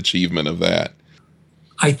biggest achievement of that?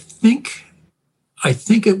 I think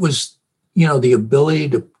it was, the ability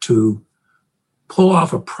to pull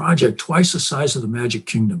off a project twice the size of the Magic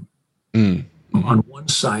Kingdom on one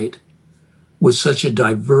site with such a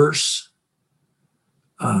diverse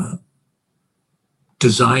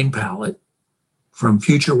design palette from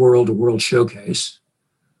Future World to World Showcase,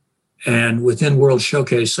 and within World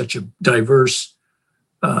Showcase, such a diverse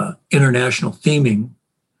international theming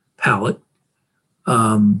palette.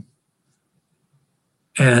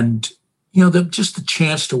 And, just the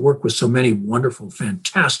chance to work with so many wonderful,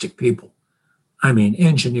 fantastic people. I mean,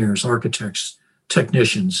 engineers, architects,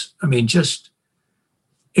 technicians. I mean, just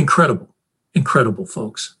incredible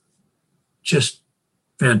folks. Just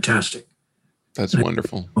fantastic. That's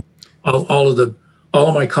wonderful. All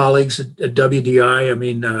of my colleagues at WDI, I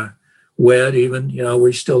mean, WED even,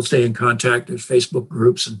 we still stay in contact. There's Facebook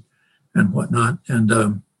groups and whatnot.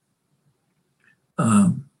 And,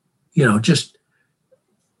 just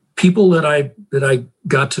people that I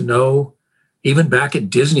got to know even back at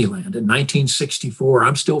Disneyland in 1964,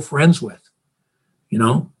 I'm still friends with,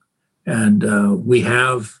 and we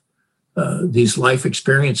have these life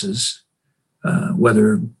experiences,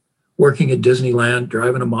 whether working at Disneyland,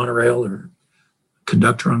 driving a monorail, or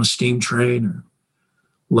conductor on a steam train, or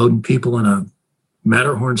loading people in a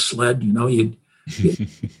Matterhorn sled.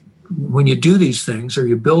 When you do these things, or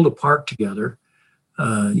you build a park together,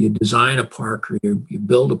 you design a park, or you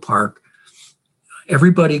build a park,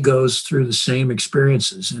 everybody goes through the same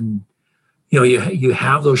experiences, and you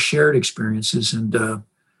have those shared experiences, and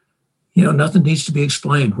nothing needs to be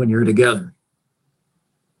explained when you're together.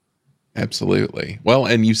 Absolutely. Well,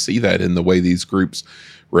 and you see that in the way these groups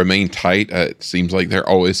remain tight. It seems like they're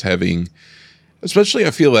always having, especially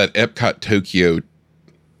I feel that Epcot Tokyo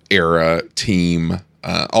era team,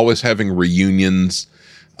 always having reunions,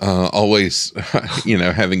 always,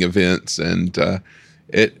 having events. And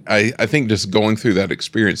I think just going through that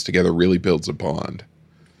experience together really builds a bond.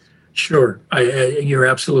 Sure. You're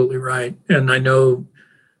absolutely right. And I know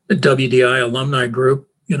the WDI alumni group,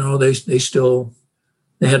 they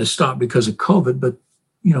had to stop because of COVID, but,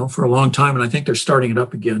 for a long time, and I think they're starting it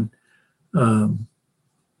up again,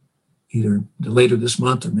 either later this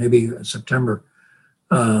month or maybe September,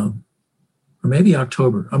 or maybe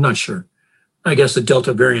October. I'm not sure. I guess the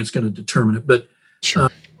Delta variant's going to determine it, but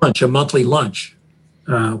sure. A monthly lunch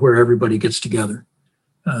where everybody gets together.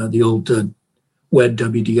 The old WED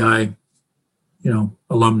WDI,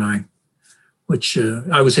 alumni, which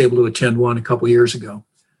I was able to attend one a couple years ago.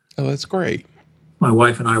 Oh, that's great. My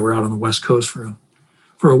wife and I were out on the West Coast for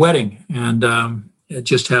a wedding, and it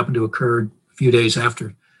just happened to occur a few days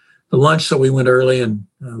after the lunch, so we went early, and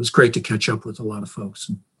it was great to catch up with a lot of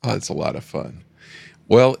folks. Oh, it's a lot of fun.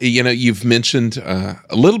 Well, you've mentioned a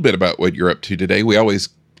little bit about what you're up to today. We always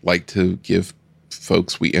like to give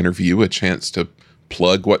folks we interview a chance to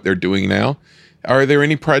plug what they're doing now. Are there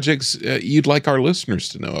any projects you'd like our listeners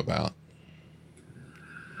to know about?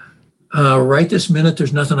 Right this minute,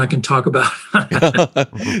 there's nothing I can talk about.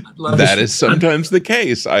 That is sometimes the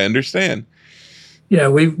case. I understand. Yeah,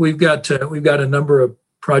 we've got a number of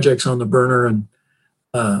projects on the burner, and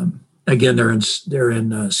again, they're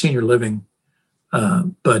in senior living,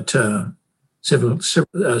 but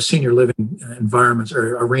senior living environments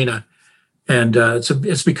or arena, and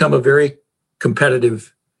it's become a very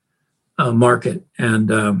competitive market,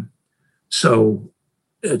 and so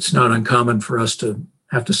it's not uncommon for us to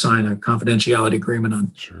have to sign a confidentiality agreement on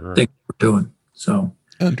things we're doing. So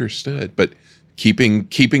understood, but keeping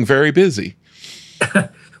very busy.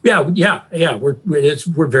 Yeah.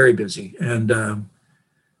 We're very busy, and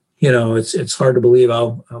it's hard to believe.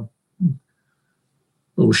 I'll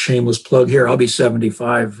little shameless plug here. I'll be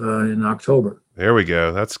 75 in October. There we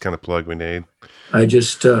go. That's the kind of plug we need. I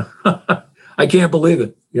just I can't believe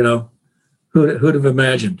it. Who'd have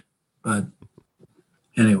imagined? But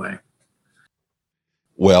anyway.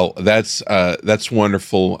 Well, that's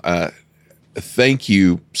wonderful. Thank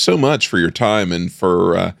you so much for your time and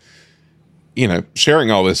for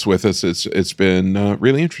sharing all this with us. It's been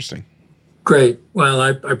really interesting. Great. Well, I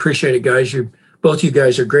appreciate it, guys. Both you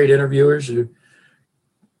guys are great interviewers. You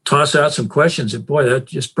toss out some questions, and boy, that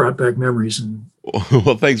just brought back memories. And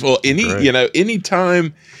well, thanks. Well,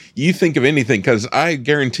 anytime you think of anything, because I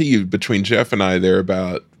guarantee you, between Jeff and I, there are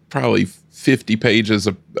about probably 50 pages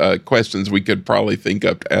of questions we could probably think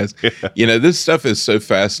up as, this stuff is so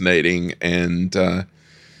fascinating. And,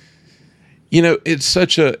 It's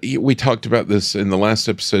we talked about this in the last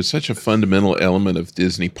episode, such a fundamental element of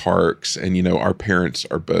Disney parks. And, our parents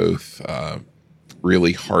are both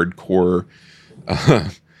really hardcore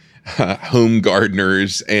home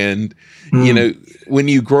gardeners. And, when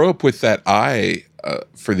you grow up with that eye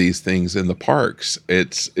for these things in the parks,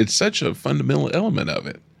 it's such a fundamental element of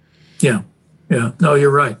it. Yeah. Yeah. No,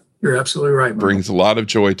 you're right. You're absolutely right. Brings a lot of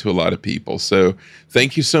joy to a lot of people. So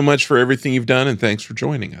thank you so much for everything you've done. And thanks for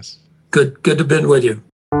joining us. Good to be with you.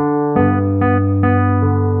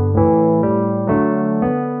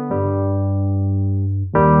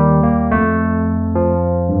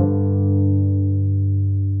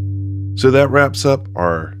 So that wraps up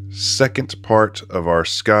our second part of our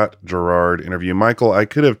Scott Girard interview. Michael, I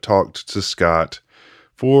could have talked to Scott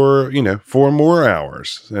for 4 more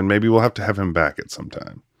hours, and maybe we'll have to have him back at some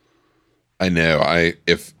time. I know.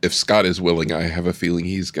 If Scott is willing, I have a feeling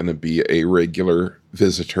he's going to be a regular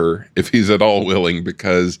visitor if he's at all willing,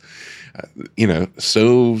 because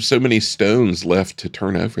so many stones left to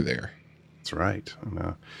turn over there. That's right.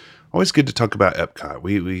 Always good to talk about EPCOT.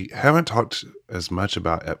 We haven't talked as much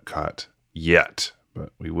about EPCOT yet,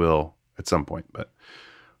 but we will at some point. But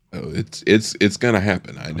it's going to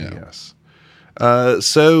happen. I know. Yes.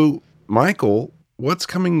 So Michael, what's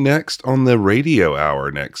coming next on the radio hour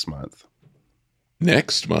next month?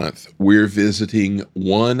 Next month, we're visiting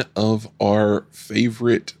one of our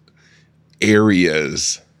favorite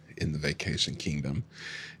areas in the Vacation Kingdom.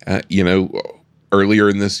 Earlier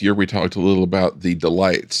in this year, we talked a little about the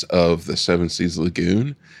delights of the Seven Seas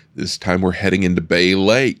Lagoon. This time we're heading into Bay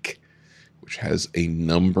Lake, which has a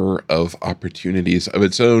number of opportunities of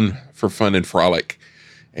its own for fun and frolic.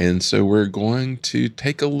 And so we're going to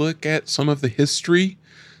take a look at some of the history,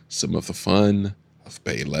 some of the fun of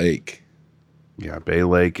Bay Lake. Yeah, Bay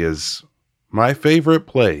Lake is my favorite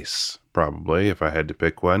place, probably, if I had to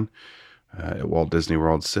pick one. At Walt Disney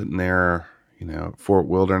World, sitting there, at Fort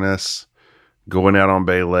Wilderness, going out on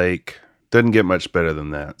Bay Lake. Doesn't get much better than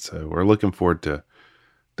that. So we're looking forward to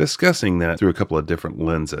discussing that through a couple of different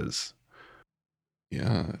lenses.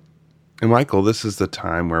 Yeah. And Michael, this is the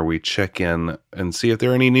time where we check in and see if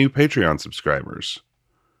there are any new Patreon subscribers.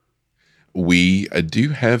 We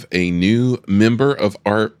do have a new member of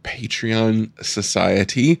our Patreon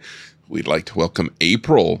society. We'd like to welcome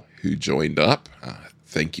April, who joined up.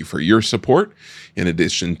 Thank you for your support. In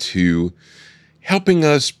addition to helping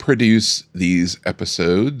us produce these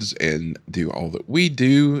episodes and do all that we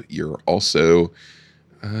do, you're also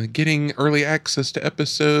getting early access to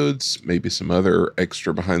episodes, maybe some other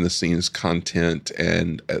extra behind-the-scenes content.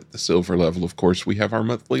 And at the silver level, of course, we have our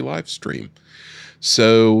monthly live stream.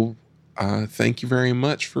 So thank you very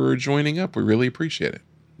much for joining up. We really appreciate it.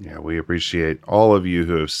 Yeah, we appreciate all of you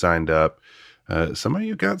who have signed up. Some of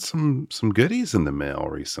you got some goodies in the mail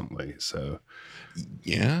recently. So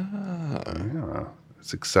yeah,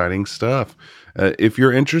 it's exciting stuff. If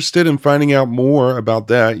you're interested in finding out more about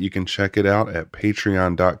that, you can check it out at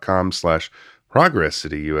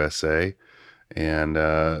patreon.com/ProgressCityUSA.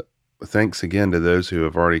 And thanks again to those who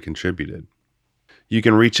have already contributed. You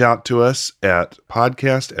can reach out to us at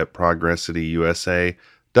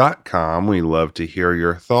podcast@ProgressCityUSA.com. We love to hear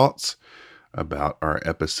your thoughts about our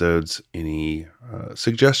episodes. Any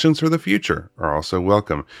suggestions for the future are also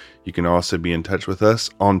welcome. You can also be in touch with us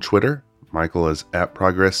on Twitter. Michael is at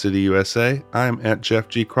ProgressCityUSA. I'm at Jeff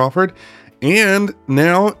G. Crawford. And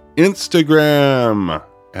now Instagram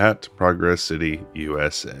at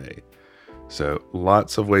ProgressCityUSA. So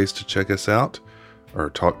lots of ways to check us out, or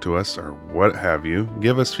talk to us, or what have you.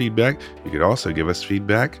 Give us feedback. You could also give us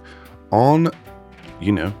feedback on,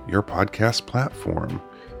 your podcast platform,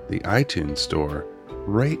 the iTunes store.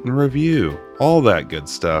 Rate and review, all that good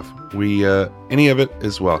stuff. Any of it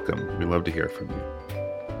is welcome. We love to hear from you.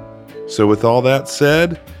 So with all that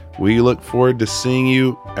said, we look forward to seeing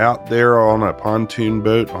you out there on a pontoon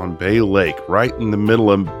boat on Bay Lake, right in the middle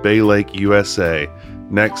of Bay Lake, USA,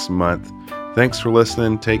 next month. Thanks for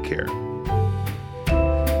listening. Take care.